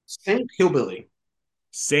 Saint Hillbilly.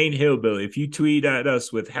 Saint Hillbilly. If you tweet at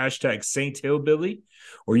us with hashtag Saint Hillbilly,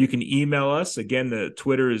 or you can email us. Again, the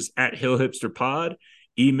Twitter is at HillHipsterPod.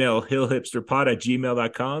 Email hillhipsterpod at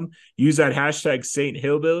gmail.com. Use that hashtag Saint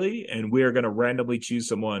Hillbilly, and we are going to randomly choose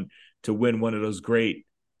someone to win one of those great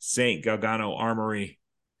Saint Galgano Armory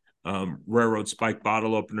Railroad Spike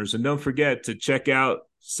bottle openers. And don't forget to check out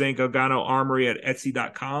St. Galgano Armory at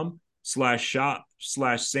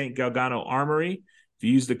etsy.com/shop/St. Galgano Armory. If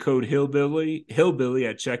you use the code Hillbilly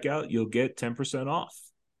at checkout, you'll get 10% off.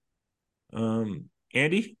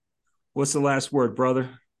 Andy, what's the last word, brother?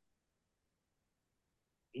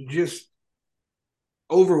 Just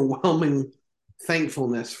overwhelming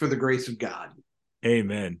thankfulness for the grace of God.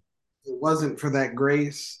 Amen. If it wasn't for that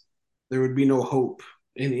grace, there would be no hope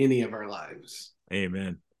in any of our lives.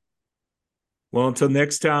 Amen. Well, until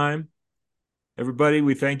next time, everybody,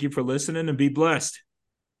 we thank you for listening and be blessed.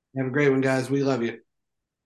 Have a great one, guys. We love you.